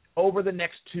over the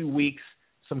next 2 weeks.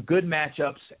 Some good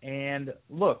matchups. And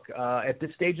look, at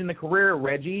this stage in the career,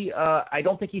 Reggie, I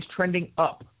don't think he's trending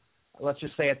up. Let's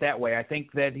just say it that way. I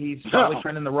think that he's probably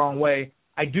trending the wrong way.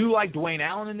 I do like Dwayne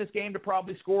Allen in this game to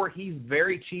probably score. He's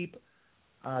very cheap.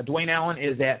 Dwayne Allen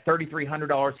is at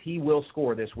 $3,300. He will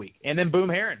score this week. And then Boom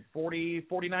Herron,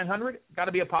 $4,900. Got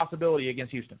to be a possibility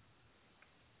against Houston.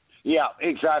 Yeah,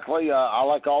 exactly. I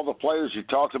like all the players you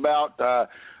talked about.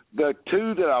 The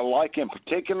two that I like in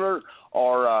particular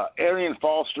are Arian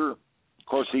Foster. Of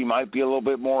course, he might be a little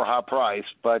bit more high priced,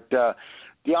 but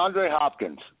DeAndre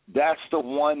Hopkins, that's the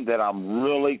one that I'm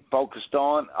really focused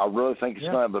on. I really think he's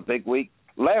going to have a big week.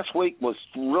 Last week was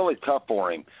really tough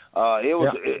for him.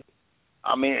 It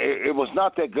was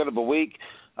not that good of a week,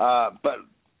 but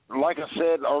like I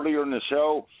said earlier in the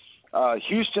show,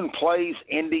 Houston plays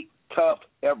Indy tough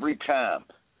every time,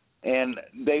 and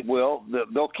they will.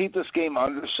 They'll keep this game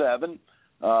under 7.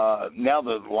 Now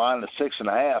the line is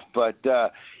 6.5, but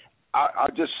I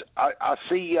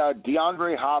see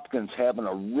DeAndre Hopkins having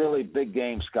a really big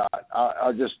game, Scott.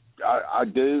 I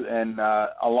do, and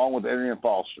along with Arian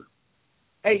Foster.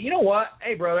 Hey, you know what?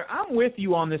 Hey, brother, I'm with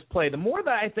you on this play. The more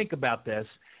that I think about this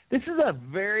is a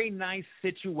very nice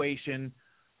situation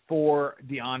for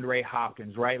DeAndre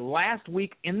Hopkins, right? Last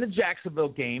week in the Jacksonville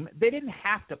game, they didn't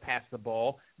have to pass the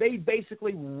ball. They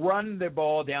basically run the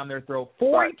ball down their throat.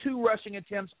 42 rushing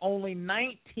attempts, only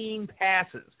 19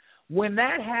 passes. When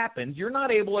that happens, you're not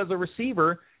able as a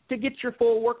receiver to get your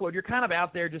full workload. You're kind of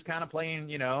out there just kind of playing,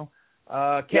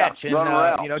 catch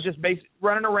and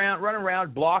running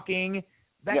around, blocking,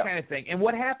 that kind of thing. And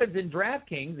what happens in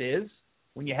DraftKings is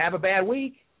when you have a bad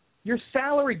week, your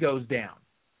salary goes down.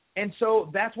 And so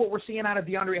that's what we're seeing out of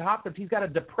DeAndre Hopkins. He's got a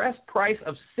depressed price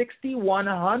of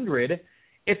 $6,100.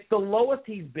 It's the lowest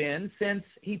he's been since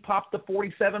he popped the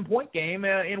 47-point game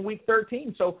in Week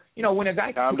 13. So, when a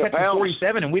guy catches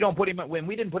 47 and we didn't put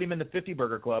him in the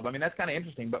 50-burger club, I mean, that's kind of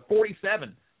interesting. But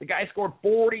 47, the guy scored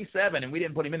 47 and we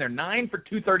didn't put him in there. 9 for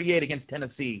 238 against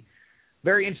Tennessee.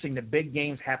 Very interesting that big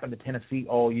games happen to Tennessee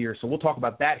all year. So we'll talk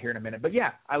about that here in a minute. But,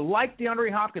 yeah, I like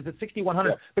DeAndre Hopkins at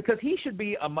 $6,100 because he should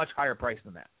be a much higher price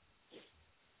than that.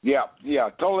 Yeah,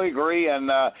 totally agree. And,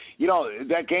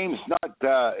 that game's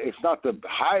it's not the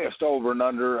highest over and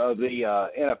under of the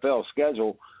NFL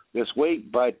schedule this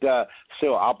week, but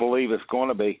still I believe it's going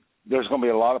to be. There's going to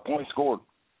be a lot of points scored.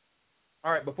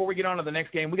 All right, before we get on to the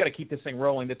next game, we got to keep this thing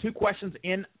rolling. The 2 questions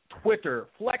in Twitter.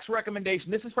 Flex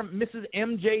recommendation. This is from Mrs.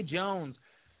 MJ Jones.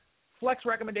 Flex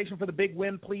recommendation for the big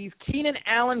win, please. Keenan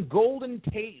Allen, Golden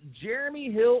Tate,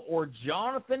 Jeremy Hill, or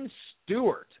Jonathan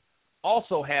Stewart.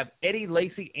 Also have Eddie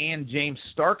Lacy and James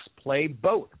Starks play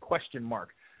both, ?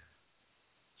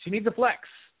 She needs a flex.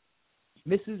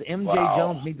 Mrs. MJ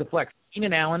Jones needs a flex.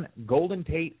 Keenan Allen, Golden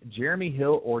Tate, Jeremy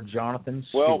Hill, or Jonathan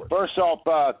Stewart. Well, first off,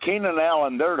 Keenan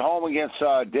Allen, they're at home against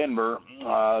Denver.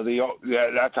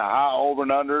 That's a high over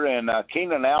and under, and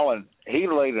Keenan Allen, he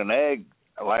laid an egg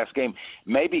last game.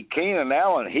 Maybe Keenan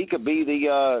Allen, he could be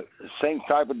the same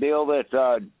type of deal that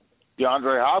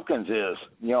DeAndre Hopkins is.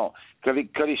 Could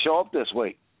he show up this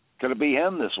week? Could it be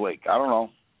him this week? I don't know.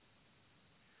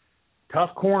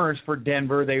 Tough corners for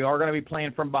Denver. They are going to be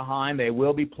playing from behind. They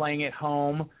will be playing at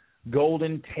home.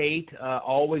 Golden Tate,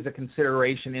 always a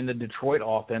consideration in the Detroit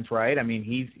offense, right? I mean,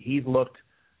 he's looked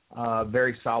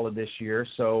very solid this year,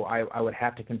 so I would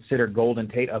have to consider Golden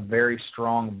Tate a very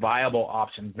strong, viable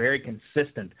option, very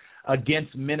consistent.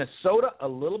 Against Minnesota, a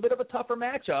little bit of a tougher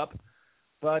matchup,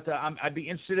 but I'd be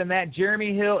interested in that.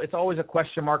 Jeremy Hill, it's always a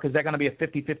question mark. Is that going to be a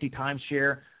 50-50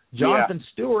 timeshare? Jonathan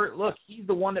Stewart, look, he's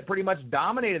the one that pretty much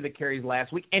dominated the carries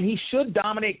last week, and he should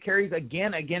dominate carries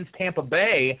again against Tampa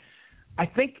Bay. I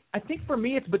think for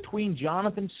me it's between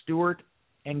Jonathan Stewart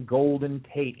and Golden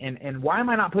Tate. And why am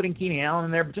I not putting Keenan Allen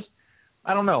in there? But just,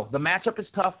 I don't know. The matchup is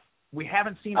tough. We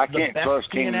haven't seen the best of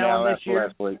Keenan Allen this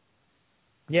year.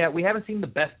 Yeah, we haven't seen the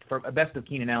best of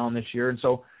Keenan Allen this year, and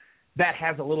so that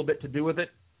has a little bit to do with it.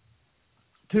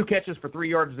 2 catches for 3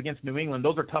 yards against New England.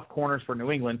 Those are tough corners for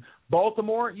New England.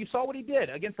 Baltimore, you saw what he did.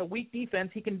 Against a weak defense,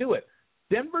 he can do it.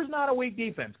 Denver's not a weak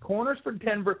defense. Corners for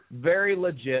Denver, very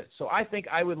legit. So I think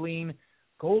I would lean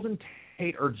Golden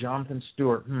Tate or Jonathan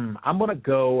Stewart. I'm going to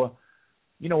go,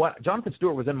 you know what? Jonathan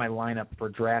Stewart was in my lineup for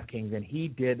DraftKings, and he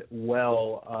did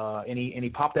well, and he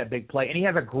popped that big play. And he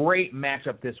has a great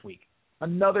matchup this week.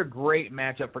 Another great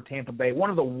matchup for Tampa Bay. One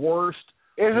of the worst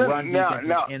run defenses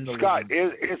in the Scott,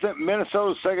 league. Isn't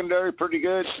Minnesota's secondary pretty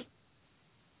good?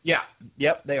 Yeah.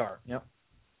 Yep, they are. Yep.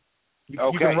 You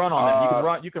can run on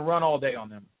them. You can run all day on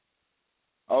them.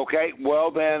 Okay.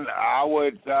 Well, then I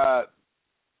would. I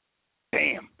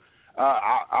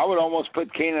would almost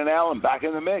put Keenan Allen back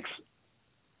in the mix.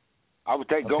 I would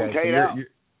take Golden Tate out.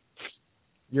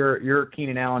 You're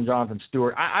Keenan Allen, Jonathan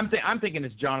Stewart. I'm thinking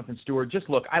it's Jonathan Stewart. Just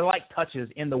look, I like touches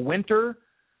in the winter.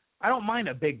 I don't mind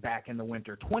a big back in the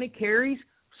winter. 20 carries,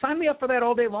 sign me up for that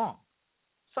all day long.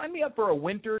 Sign me up for a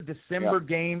winter December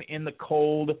game in the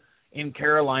cold in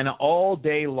Carolina all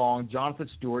day long. Jonathan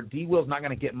Stewart. D. Will's not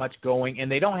going to get much going,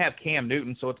 and they don't have Cam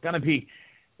Newton, so it's going to be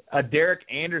a Derek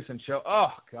Anderson show. Oh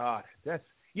God, that's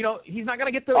he's not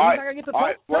going to get the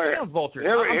touchdown vulture.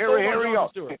 Here we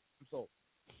go.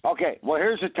 Okay, well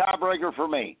here's the tiebreaker for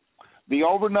me. The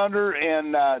over and under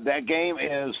in that game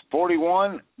is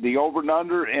 41. The over and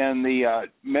under in the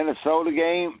Minnesota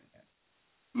game,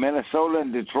 Minnesota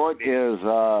and Detroit is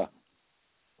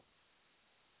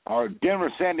or Denver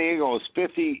San Diego is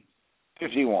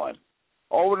 50-51.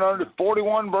 Over and under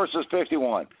 41 versus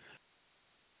 51.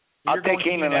 I'll take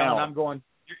Keenan Allen.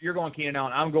 You're going Keenan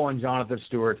Allen. I'm going Jonathan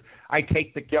Stewart. I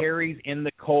take the carries in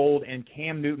the cold, and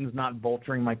Cam Newton's not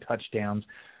vulturing my touchdowns.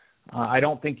 I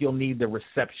don't think you'll need the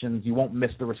receptions. You won't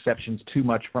miss the receptions too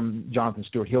much from Jonathan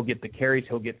Stewart. He'll get the carries.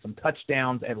 He'll get some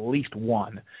touchdowns, at least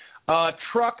one.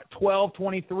 Truck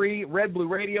 1223, Red Blue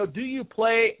Radio. Do you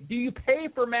pay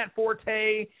for Matt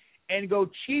Forte and go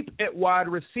cheap at wide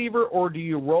receiver, or do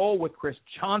you roll with Chris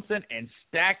Johnson and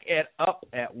stack it up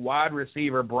at wide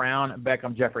receiver, Brown,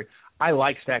 Beckham, Jeffrey? I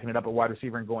like stacking it up at wide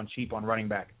receiver and going cheap on running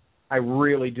back. I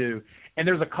really do. And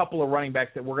there's a couple of running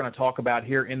backs that we're going to talk about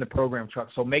here in the program, Chuck,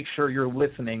 so make sure you're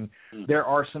listening. There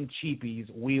are some cheapies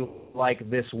we like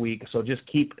this week, so just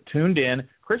keep tuned in.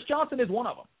 Chris Johnson is one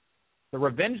of them. The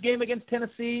revenge game against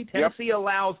Tennessee. Tennessee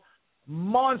allows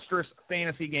monstrous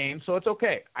fantasy games, so it's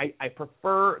okay. I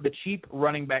prefer the cheap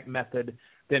running back method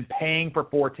than paying for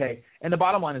Forte. And the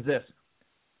bottom line is this.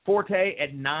 Forte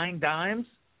at 9 dimes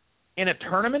in a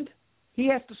tournament, he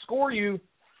has to score you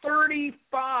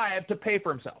 35 to pay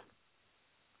for himself.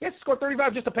 He has to score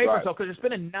 35 just to pay for himself because you're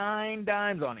spending 9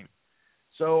 dimes on him.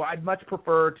 So I'd much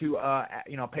prefer to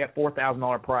pay a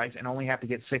 $4,000 price and only have to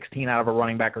get 16 out of a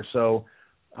running back or so,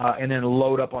 and then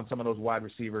load up on some of those wide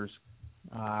receivers.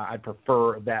 I'd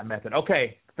prefer that method.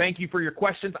 Okay, thank you for your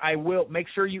questions. I will make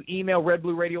sure you email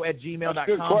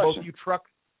redblueradio@gmail.com. Both of you,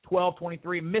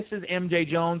 Truck1223, Mrs. MJ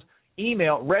Jones,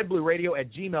 email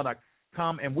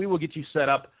redblueradio@gmail.com, and we will get you set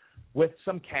up with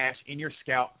some cash in your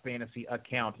Scout Fantasy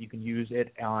account. You can use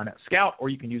it on Scout or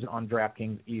you can use it on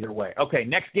DraftKings, either way. Okay,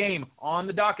 next game on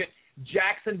the docket,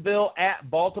 Jacksonville at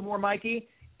Baltimore, Mikey.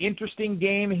 Interesting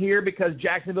game here because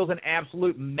Jacksonville's an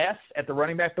absolute mess at the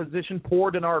running back position. Poor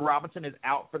Denard Robinson is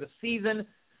out for the season.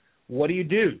 What do you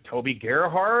do? Toby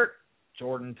Gerhardt,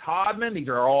 Jordan Todman, these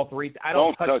are all three. I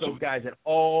don't touch those guys at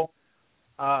all.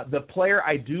 The player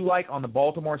I do like on the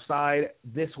Baltimore side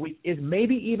this week is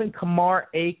maybe even Kamar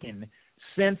Aiken,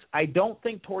 since I don't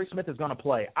think Torrey Smith is going to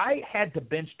play. I had to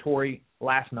bench Torrey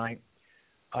last night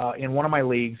in one of my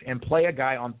leagues and play a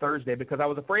guy on Thursday because I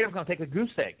was afraid I was going to take a goose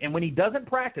egg. And when he doesn't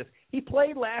practice, he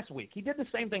played last week. He did the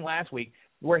same thing last week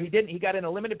where he got in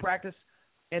a limited practice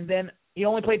and then he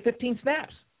only played 15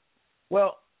 snaps.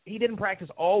 Well, he didn't practice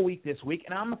all week this week,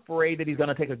 and I'm afraid that he's going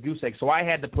to take a goose egg. So I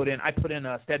put in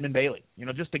Stedman Bailey,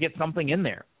 just to get something in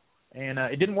there. And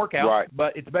it didn't work out,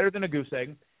 but it's better than a goose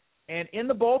egg. And in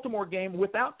the Baltimore game,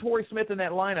 without Torrey Smith in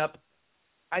that lineup,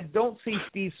 I don't see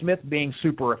Steve Smith being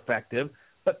super effective.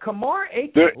 But Kamar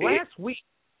Aiken last week,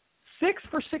 6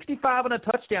 for 65 and a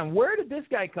touchdown. Where did this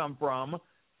guy come from?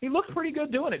 He looks pretty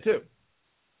good doing it, too.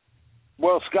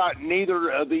 Well, Scott,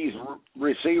 neither of these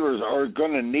receivers are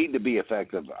going to need to be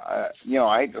effective. I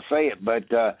hate to say it, but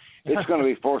it's going to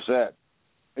be Forsett.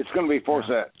 It's going to be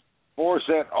Forsett.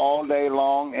 Forsett all day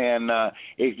long. And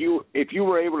if you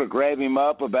were able to grab him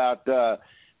up about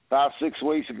 5-6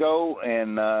 weeks ago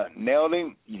and nailed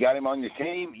him, you got him on your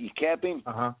team, you kept him,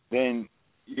 then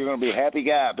you're going to be a happy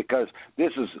guy because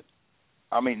this is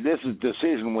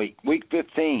decision week, week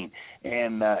 15.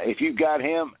 And if you've got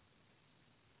him,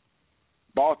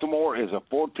 Baltimore is a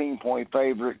 14-point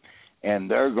favorite, and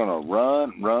they're going to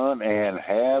run, and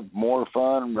have more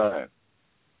fun running.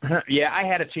 Yeah, I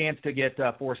had a chance to get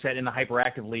Forsett in the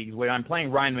hyperactive leagues where I'm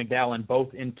playing Ryan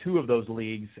McDowell in 2 of those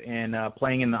leagues and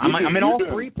playing in I'm in all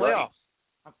 3 playoffs.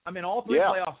 I'm in all 3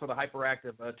 playoffs for the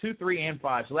hyperactive, 2, 3, and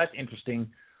 5. So that's interesting.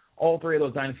 All 3 of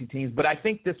those dynasty teams. But I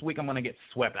think this week I'm going to get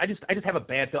swept. I just have a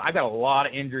bad feel. I've got a lot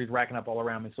of injuries racking up all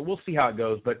around me, so we'll see how it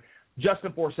goes. But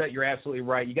Justin Forsett, you're absolutely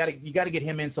right. You got to get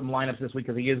him in some lineups this week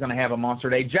because he is going to have a monster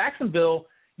day. Jacksonville,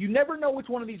 you never know which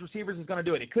one of these receivers is going to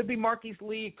do it. It could be Marquise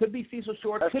Lee, it could be Cecil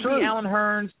Short, it could be Allen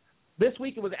Hurns. This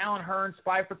week it was Allen Hurns,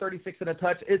 5 for 36 and a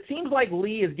touch. It seems like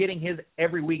Lee is getting his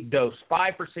every week dose,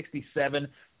 5 for 67.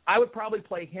 I would probably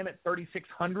play him at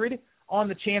 3,600 on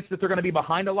the chance that they're going to be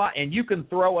behind a lot, and you can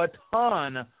throw a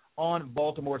ton on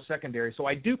Baltimore's secondary. So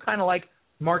I do kind of like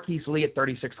Marquise Lee at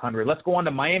 3,600. Let's go on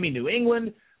to Miami, New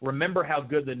England. Remember how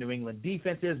good the New England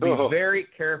defense is. Be very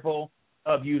careful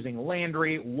of using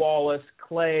Landry, Wallace,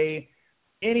 Clay,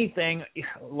 anything,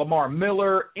 Lamar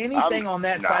Miller, anything on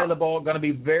that side of the ball going to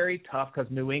be very tough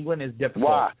because New England is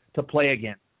difficult to play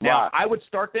against. Now, I would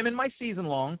start them in my season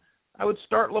long. I would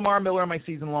start Lamar Miller in my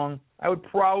season long. I would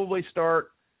probably start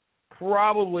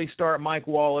Mike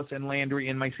Wallace and Landry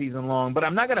in my season long, but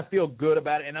I'm not going to feel good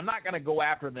about it, and I'm not going to go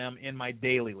after them in my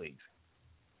daily leagues.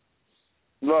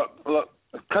 Look.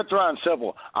 Cut the line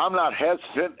simple. I'm not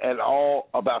hesitant at all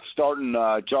about starting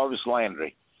Jarvis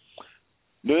Landry.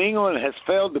 New England has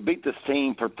failed to beat this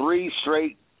team for 3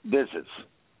 straight visits.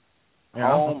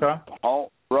 Home,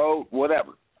 road,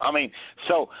 whatever.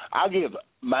 So I give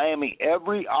Miami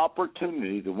every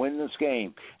opportunity to win this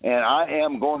game, and I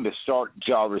am going to start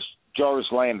Jarvis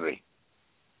Landry.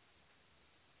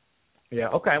 Yeah,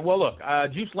 okay. Well, look,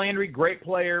 Juice Landry, great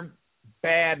player,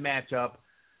 bad matchup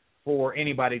for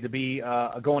anybody to be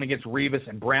going against Revis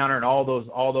and Browner and all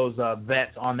those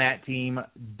vets on that team.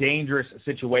 Dangerous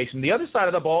situation. The other side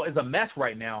of the ball is a mess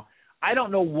right now. I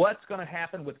don't know what's going to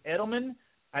happen with Edelman.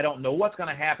 I don't know what's going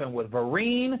to happen with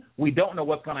Vereen. We don't know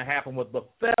what's going to happen with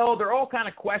LaFell. They're all kind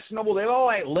of questionable. They've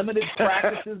all had limited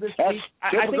practices this week.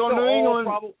 I think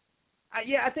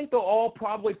I think they'll all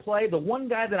probably play. The one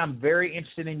guy that I'm very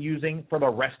interested in using for the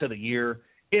rest of the year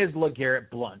is LeGarrette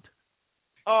Blount.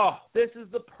 Oh, this is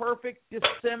the perfect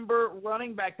December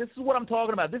running back. This is what I'm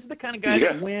talking about. This is the kind of guy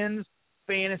that wins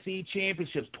fantasy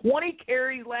championships. 20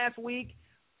 carries last week,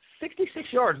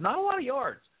 66 yards. Not a lot of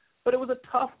yards, but it was a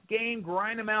tough game,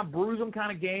 grind him out, bruise him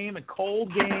kind of game, a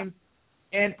cold game.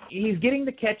 And he's getting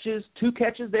the catches, 2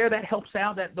 catches there. That helps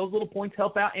out. Those little points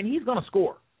help out, and he's going to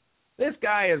score. This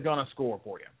guy is going to score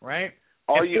for you, right?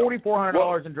 At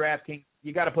 $4,400 in DraftKings,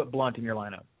 you got to put Blount in your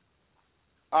lineup.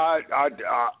 I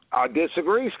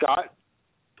disagree, Scott.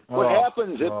 What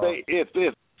happens if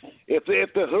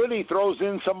the hoodie throws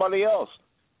in somebody else?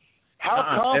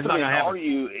 How confident are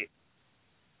you?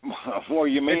 Well,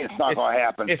 you mean it's not going to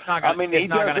happen? It's not gonna, he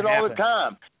does it all the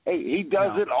time. Hey, he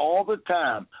does it all the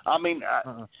time.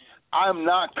 I'm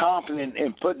not confident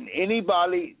in putting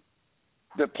anybody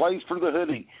that plays for the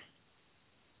hoodie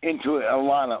into a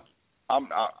lineup. I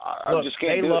just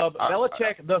can't do it.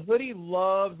 Belichick, the hoodie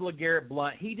loves LeGarrette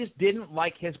Blount. He just didn't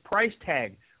like his price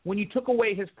tag. When you took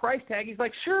away his price tag, he's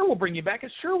like, sure, we'll bring you back,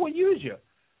 and sure, we'll use you.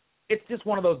 It's just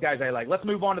one of those guys I like. Let's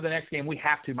move on to the next game. We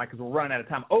have to, Mike, because we're running out of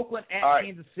time. Oakland at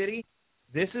Kansas City.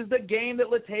 This is the game that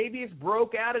Latavius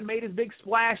broke out and made his big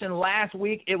splash, and last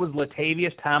week it was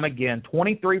Latavius time again.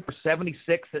 23 for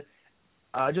 76,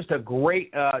 just a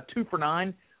great 2 for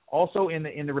 9. Also in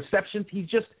the receptions, he's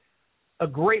just a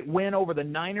great win over the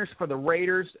Niners for the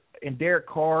Raiders and Derek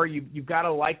Carr. You've got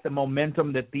to like the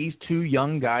momentum that these 2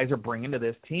 young guys are bringing to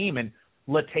this team. And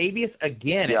Latavius,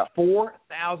 again, at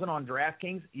 $4,000 on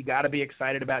DraftKings, you got to be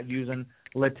excited about using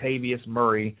Latavius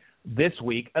Murray this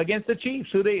week against the Chiefs,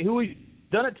 who he's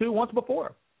done it to once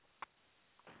before.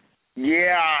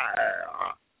 Yeah,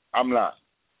 I'm not.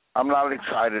 I'm not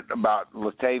excited about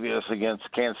Latavius against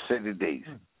Kansas City D's.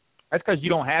 That's because you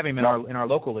don't have him in our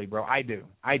local league, bro. I do.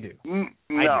 No.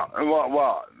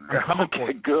 Well. I'm coming for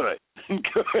you. Good.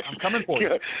 I'm coming for you.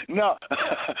 No,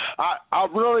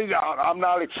 I'm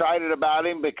not excited about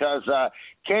him because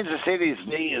Kansas City's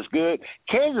D is good.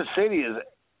 Kansas City is.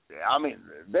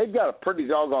 They've got a pretty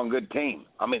doggone good team.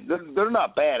 They're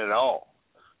not bad at all.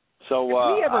 So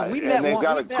and they've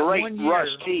got a great rush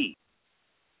team.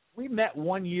 We met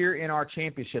one year in our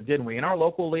championship, didn't we? In our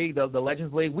local league, the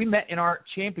Legends League, we met in our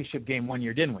championship game one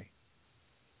year, didn't we?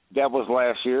 That was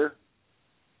last year.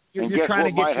 You're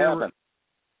trying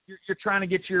to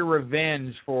get your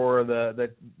revenge for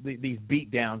these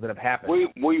beatdowns that have happened.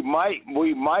 We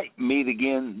might meet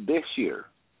again this year.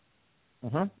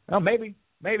 Oh, maybe,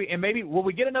 and maybe will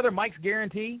we get another Mike's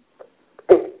guarantee?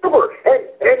 Super.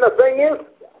 And the thing is,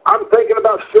 I'm thinking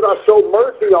about should I show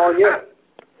mercy on you?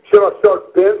 Should I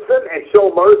start Benson and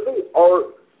show mercy,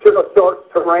 or should I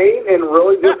start Terrain and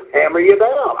really just hammer you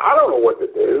down? I don't know what to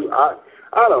do.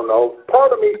 I don't know.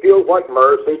 Part of me feels like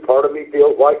mercy. Part of me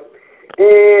feels like,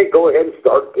 go ahead and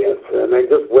start Benson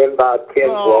and just win by 10, 12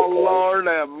 points. Lord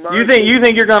have mercy. You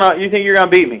think you're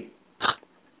gonna beat me?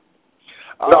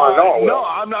 No,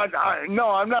 I'm not.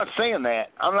 I'm not saying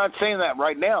that. I'm not saying that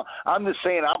right now. I'm just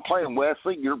saying I'm playing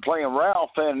Wesley. You're playing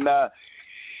Ralph, and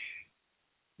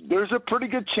there's a pretty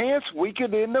good chance we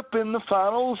could end up in the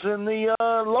finals in the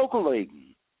local league.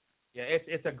 Yeah,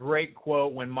 it's a great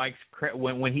quote when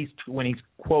when he's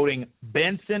quoting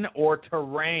Benson or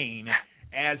Terrain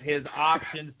as his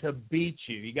options to beat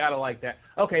you. You got to like that.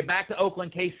 Okay, back to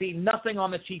Oakland, KC. Nothing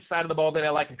on the Chiefs side of the ball that I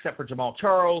like except for Jamal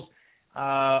Charles.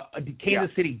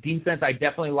 Kansas City defense, I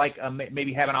definitely like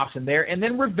maybe have an option there. And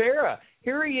then Rivera.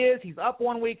 Here he is. He's up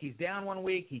 1 week. He's down 1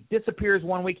 week. He disappears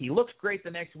 1 week. He looks great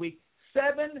the next week.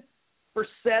 7 for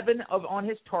 7 on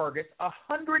his targets,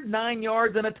 109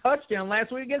 yards and a touchdown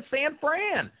last week against San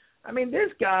Fran.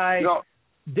 This guy,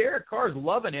 Derek Carr's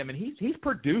loving him, and he's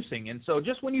producing. And so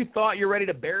just when you thought you're ready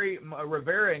to bury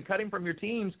Rivera and cut him from your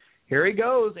teams, here he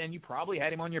goes, and you probably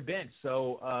had him on your bench.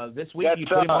 So this week, you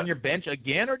put him on your bench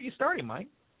again, or do you start him, Mike?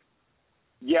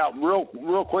 Yeah,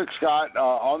 real quick, Scott.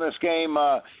 On this game,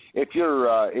 if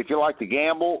you like to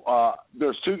gamble,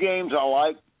 there's 2 games I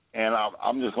like. And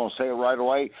I'm just going to say it right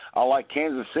away. I like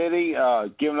Kansas City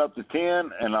giving up the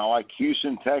 10, and I like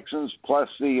Houston Texans plus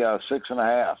the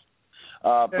 6.5.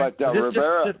 But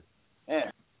Rivera, I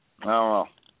don't know.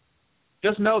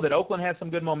 Just know that Oakland has some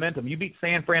good momentum. You beat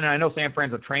San Fran, and I know San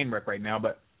Fran's a train wreck right now,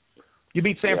 but you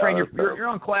beat San Fran. You're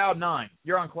on cloud 9.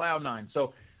 You're on cloud 9.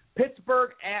 So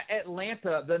Pittsburgh at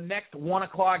Atlanta, the next 1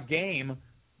 o'clock game.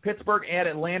 Pittsburgh at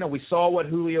Atlanta. We saw what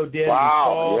Julio did.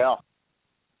 Wow.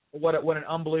 What an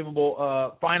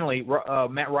unbelievable, finally,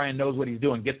 Matt Ryan knows what he's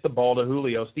doing. Gets the ball to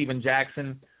Julio. Steven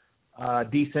Jackson,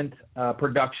 decent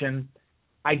production.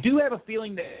 I do have a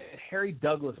feeling that Harry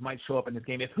Douglas might show up in this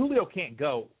game. If Julio can't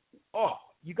go,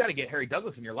 you got to get Harry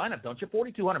Douglas in your lineup, don't you?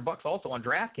 $4,200 also on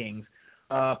DraftKings.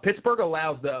 Pittsburgh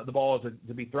allows the ball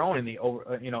to be thrown in the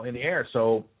in the air,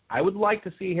 so I would like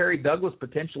to see Harry Douglas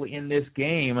potentially in this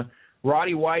game.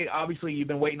 Roddy White, obviously, you've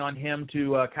been waiting on him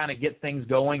to kind of get things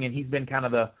going, and he's been kind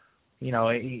of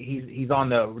he's on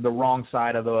the wrong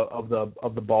side of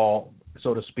the ball,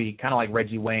 so to speak, kind of like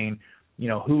Reggie Wayne.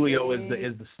 Julio is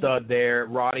the stud there.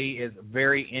 Roddy is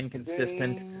very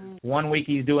inconsistent. One week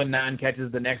he's doing 9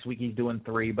 catches, the next week he's doing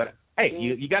 3. But hey,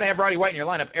 you got to have Roddy White in your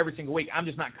lineup every single week. I'm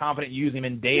just not confident you use him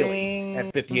in daily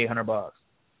at $5,800.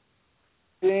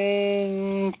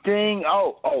 Ding, ding.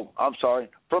 Oh, I'm sorry.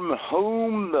 From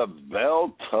whom the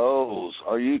bell tolls.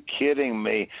 Are you kidding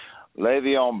me?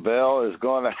 Le'Veon Bell is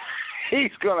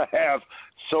he's going to have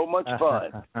so much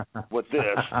fun with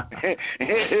this.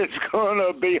 It's going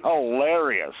to be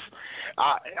hilarious.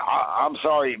 I'm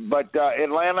sorry, but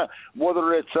Atlanta,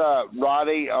 whether it's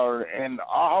Roddy and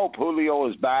I hope Julio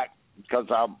is back because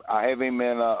I have him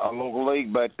in a local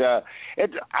league, but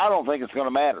I don't think it's going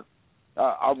to matter.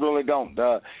 I really don't.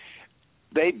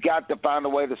 They've got to find a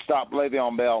way to stop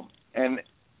Le'Veon Bell, and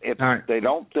if they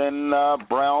don't, then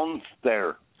Brown's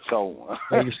there. So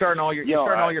you're starting all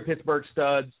your Pittsburgh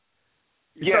studs.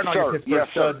 You're starting all your Pittsburgh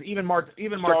studs. Even Marquise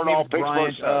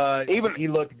Bryant, he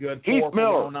looked good. Heath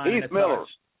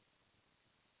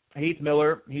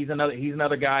Miller. He's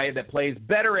another guy that plays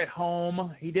better at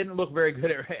home. He didn't look very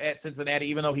good at Cincinnati,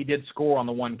 even though he did score on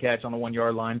the one catch on the 1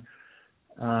 yard line.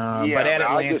 But at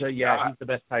Atlanta, he's the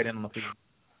best tight end on the field.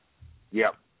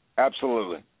 Yep,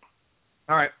 absolutely.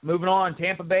 All right, moving on.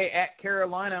 Tampa Bay at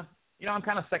Carolina. I'm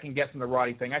kind of second-guessing the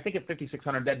Roddy thing. I think at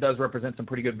 $5,600 that does represent some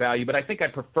pretty good value, but I think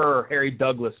I'd prefer Harry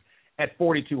Douglas at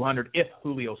 $4,200 if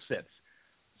Julio sits.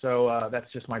 So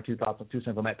that's just my 2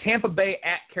 cents on that. Tampa Bay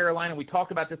at Carolina. We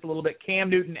talked about this a little bit. Cam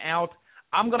Newton out.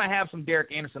 I'm going to have some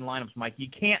Derek Anderson lineups, Mike. You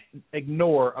can't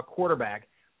ignore a quarterback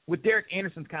with Derek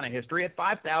Anderson's kind of history at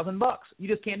 $5,000. You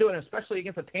just can't do it, and especially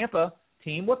against a Tampa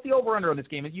team. What's the over-under on this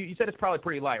game? You said it's probably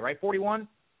pretty light, right? 41?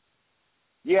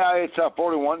 Yeah, it's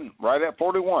 41, right at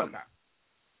 41. Okay.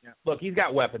 Yeah. Look, he's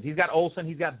got weapons. He's got Olsen.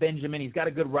 He's got Benjamin. He's got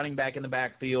a good running back in the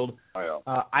backfield.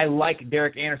 I like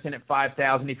Derek Anderson at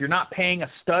 $5,000. If you're not paying a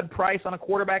stud price on a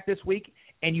quarterback this week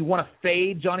and you want to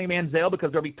fade Johnny Manziel because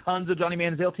there'll be tons of Johnny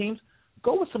Manziel teams,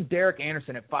 go with some Derek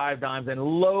Anderson at $5 and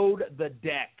load the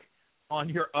deck on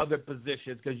your other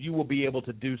positions because you will be able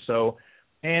to do so.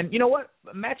 And you know what?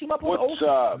 Match him up with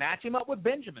Olsen. Match him up with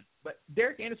Benjamin. But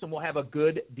Derek Anderson will have a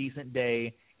good, decent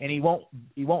day, and he won't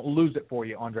lose it for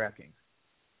you on DraftKings.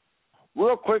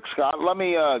 Real quick, Scott, let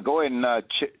me go ahead and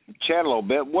chat a little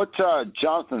bit. What's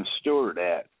Jonathan Stewart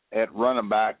at running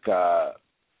back?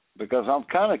 Because I'm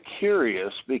kind of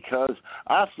curious because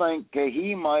I think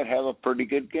he might have a pretty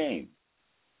good game.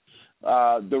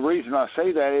 The reason I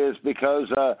say that is because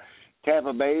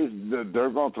Tampa Bay,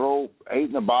 they're going to throw 8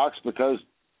 in the box because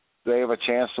they have a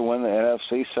chance to win the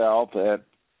NFC South at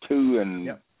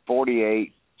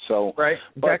 2-48. So, right,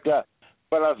 exactly.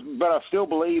 But I still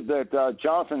believe that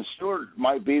Jonathan Stewart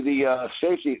might be the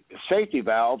safety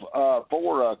valve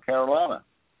for Carolina.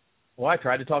 Well, I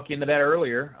tried to talk you into that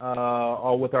earlier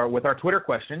with our Twitter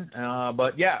question,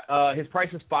 but his price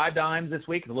is $5 this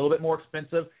week. It's a little bit more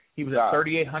expensive. He was at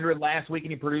 $3,800 last week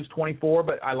and he produced 24.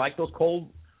 But I like those cold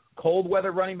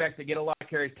weather running backs that get a lot of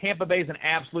carries. Tampa Bay is an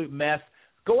absolute mess.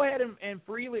 Go ahead and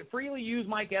freely use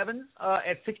Mike Evans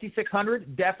at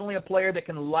 $6,600. Definitely a player that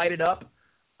can light it up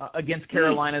against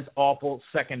Carolina's awful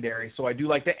secondary. So I do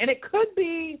like that. And it could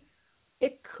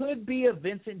be a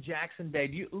Vincent Jackson day.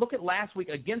 You look at last week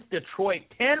against Detroit,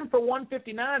 10 for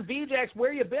 159. VJax,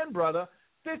 where you been, brother?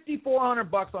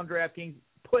 $5,400 on DraftKings.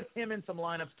 Put him in some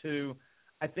lineups too.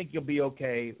 I think you'll be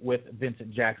okay with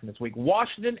Vincent Jackson this week.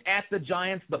 Washington at the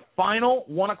Giants, the final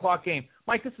 1:00 game.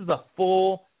 Mike, this is a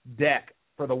full deck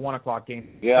for the 1:00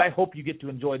 game. Yeah. I hope you get to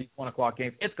enjoy these 1:00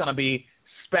 games. It's going to be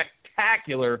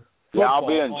spectacular. Yeah, I'll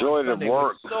be enjoying it at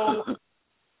work.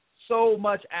 So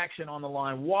much action on the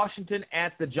line. Washington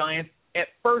at the Giants. At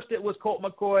first it was Colt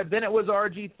McCoy, then it was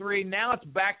RG3. Now it's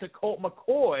back to Colt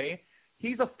McCoy.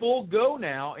 He's a full go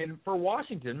now for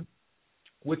Washington,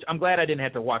 which I'm glad I didn't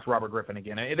have to watch Robert Griffin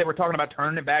again. They were talking about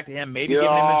turning it back to him, maybe giving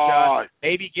him a shot,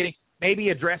 maybe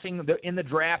addressing in the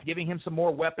draft, giving him some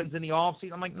more weapons in the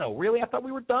offseason. I'm like, no, really? I thought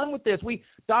we were done with this.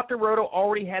 Dr. Roto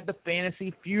already had the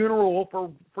fantasy funeral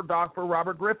for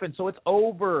Robert Griffin, so it's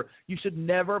over. You should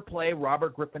never play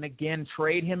Robert Griffin again.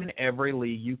 Trade him in every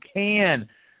league you can.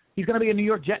 He's going to be a New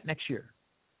York Jet next year.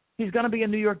 He's going to be a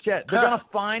New York Jet. They're going to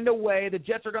find a way. The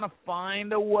Jets are going to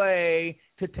find a way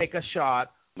to take a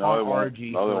shot on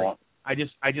RG3. No, they won't.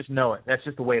 I just know it. That's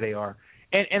just the way they are.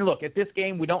 And look, at this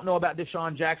game, we don't know about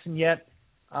Deshaun Jackson yet,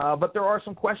 but there are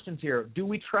some questions here. Do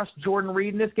we trust Jordan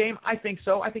Reed in this game? I think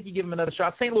so. I think you give him another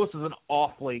shot. St. Louis is an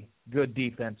awfully good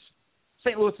defense.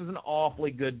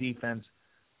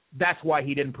 That's why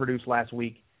he didn't produce last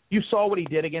week. You saw what he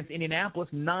did against Indianapolis,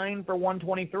 9 for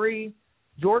 123.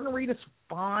 Jordan Reed is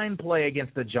fine play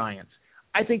against the Giants.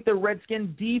 I think the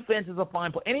Redskins defense is a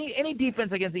fine play. Any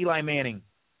defense against Eli Manning.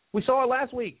 We saw it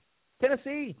last week.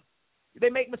 Tennessee, they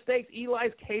make mistakes.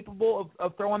 Eli's capable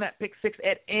of throwing that pick six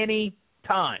at any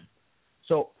time.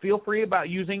 So feel free about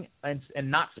using and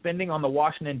not spending on the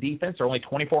Washington defense. They're only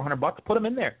 $2,400. Put them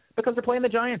in there because they're playing the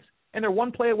Giants, and they're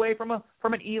one play away from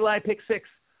an Eli pick six.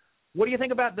 What do you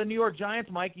think about the New York Giants,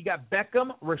 Mike? You got Beckham,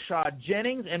 Rashad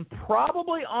Jennings, and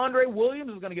probably Andre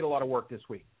Williams is going to get a lot of work this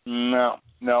week. No.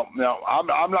 I'm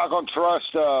not going to trust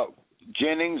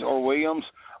Jennings or Williams.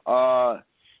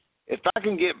 If I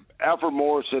can get Alfred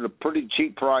Morris at a pretty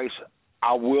cheap price,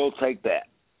 I will take that.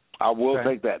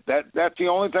 Take that. That's the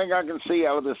only thing I can see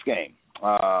out of this game.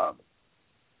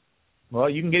 Well,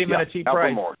 you can get him at a cheap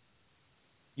price. Morris.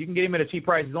 You can get him at a cheap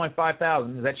price. He's only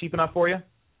 $5,000. Is that cheap enough for you?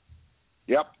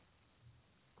 Yep.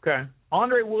 Okay.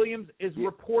 Andre Williams is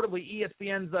reportedly,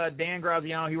 ESPN's Dan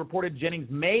Graziano, he reported Jennings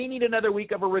may need another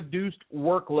week of a reduced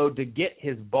workload to get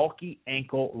his bulky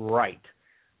ankle right.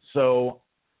 So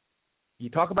you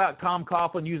talk about Tom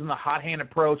Coughlin using the hot hand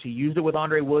approach. He used it with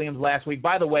Andre Williams last week.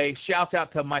 By the way, shouts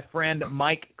out to my friend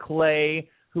Mike Clay,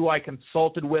 who I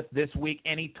consulted with this week,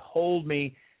 and he told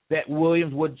me that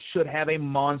Williams should have a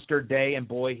monster day, and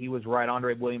boy, he was right.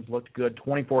 Andre Williams looked good.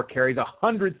 24 carries,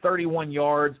 131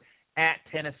 yards at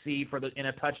Tennessee in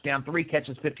a touchdown, 3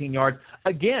 catches, 15 yards.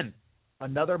 Again,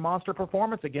 another monster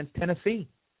performance against Tennessee.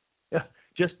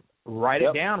 Just write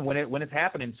it down when it's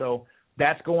happening. So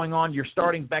that's going on. You're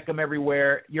starting Beckham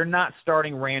everywhere. You're not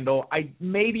starting Randall.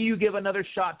 Maybe you give another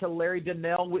shot to Larry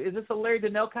Donnell. Is this a Larry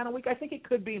Donnell kind of week? I think it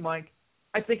could be, Mike.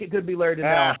 I think it could be Larry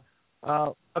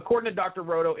Donnell. According to Dr.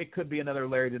 Roto, it could be another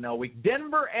Larry Donnell week.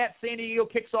 Denver at San Diego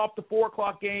kicks off the 4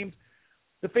 o'clock games.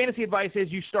 The fantasy advice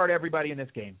is you start everybody in this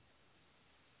game.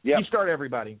 Yep. You start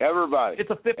everybody. Everybody. It's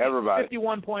a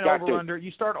 51-point over-under. You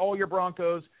start all your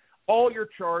Broncos, all your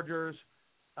Chargers.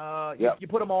 You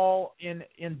put them all in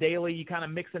daily. You kind of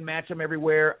mix and match them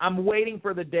everywhere. I'm waiting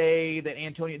for the day that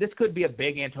this could be a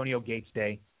big Antonio Gates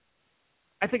day.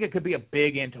 I think it could be a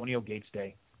big Antonio Gates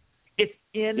day. It's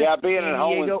in being San at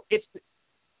home. Diego.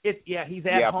 He's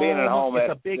at home. Being at home.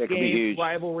 It's a big game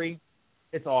rivalry.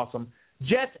 It's awesome.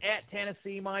 Jets at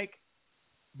Tennessee, Mike.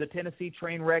 The Tennessee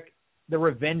train wreck. The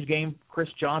revenge game, Chris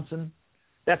Johnson.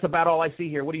 That's about all I see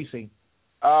here. What do you see?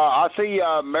 I see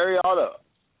Mariota.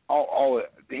 Oh,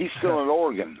 he's still in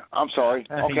Oregon. I'm sorry.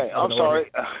 Okay, I'm sorry.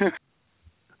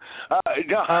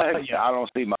 I don't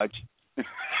see much.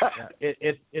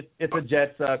 It's a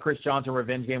Jets Chris Johnson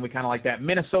revenge game. We kind of like that.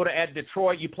 Minnesota at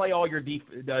Detroit. You play all your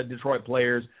Detroit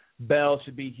players. Bell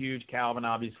should be huge. Calvin,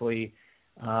 obviously.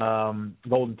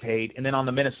 Golden Tate. And then on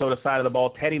the Minnesota side of the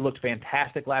ball, Teddy looked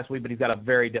fantastic last week, but he's got a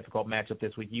very difficult matchup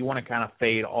this week. You want to kind of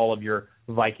fade all of your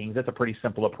Vikings. That's a pretty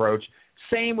simple approach.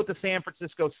 Same with the San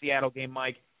Francisco-Seattle game,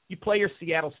 Mike. You play your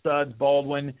Seattle studs,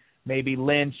 Baldwin, maybe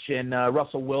Lynch and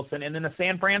Russell Wilson, and then the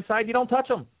San Fran side, you don't touch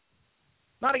them.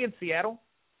 Not against Seattle.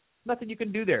 Nothing you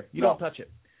can do there. You don't touch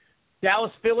it.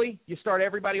 Dallas-Philly, you start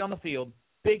everybody on the field.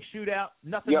 Big shootout.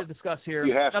 Nothing to discuss here.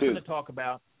 Nothing to talk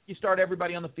about. You start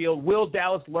everybody on the field. Will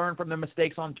Dallas learn from their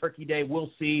mistakes on Turkey Day? We'll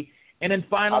see. And then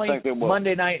finally,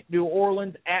 Monday night, New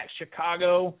Orleans at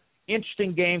Chicago.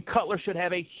 Interesting game. Cutler should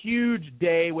have a huge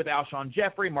day with Alshon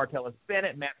Jeffrey, Martellus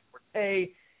Bennett, Matt Forte.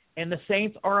 And the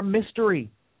Saints are a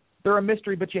mystery. They're a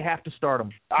mystery, but you have to start them.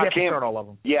 You have to start all of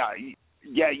them. Yeah,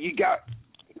 you got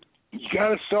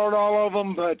to start all of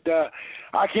them, but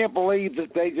I can't believe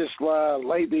that they just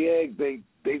laid the egg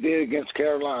they did against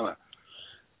Carolina.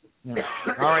 Yeah.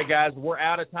 All right, guys, we're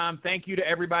out of time. Thank you to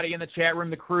everybody in the chat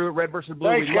room, the crew at Red vs. Blue.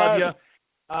 Thanks, we love guys.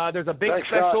 you. There's a big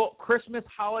special Christmas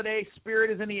holiday. Spirit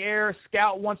is in the air.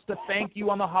 Scout wants to thank you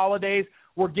on the holidays.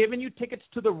 We're giving you tickets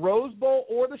to the Rose Bowl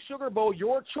or the Sugar Bowl,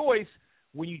 your choice.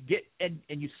 When you get and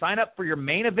you sign up for your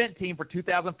main event team for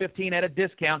 2015 at a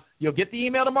discount, you'll get the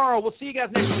email tomorrow. We'll see you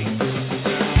guys next week.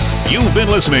 You've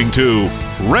been listening to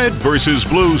Red vs.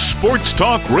 Blue Sports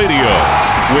Talk Radio,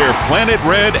 where Planet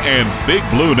Red and Big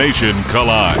Blue Nation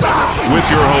collide. With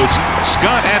your hosts,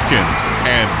 Scott Atkins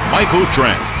and Michael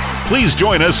Trent. Please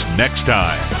join us next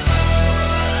time.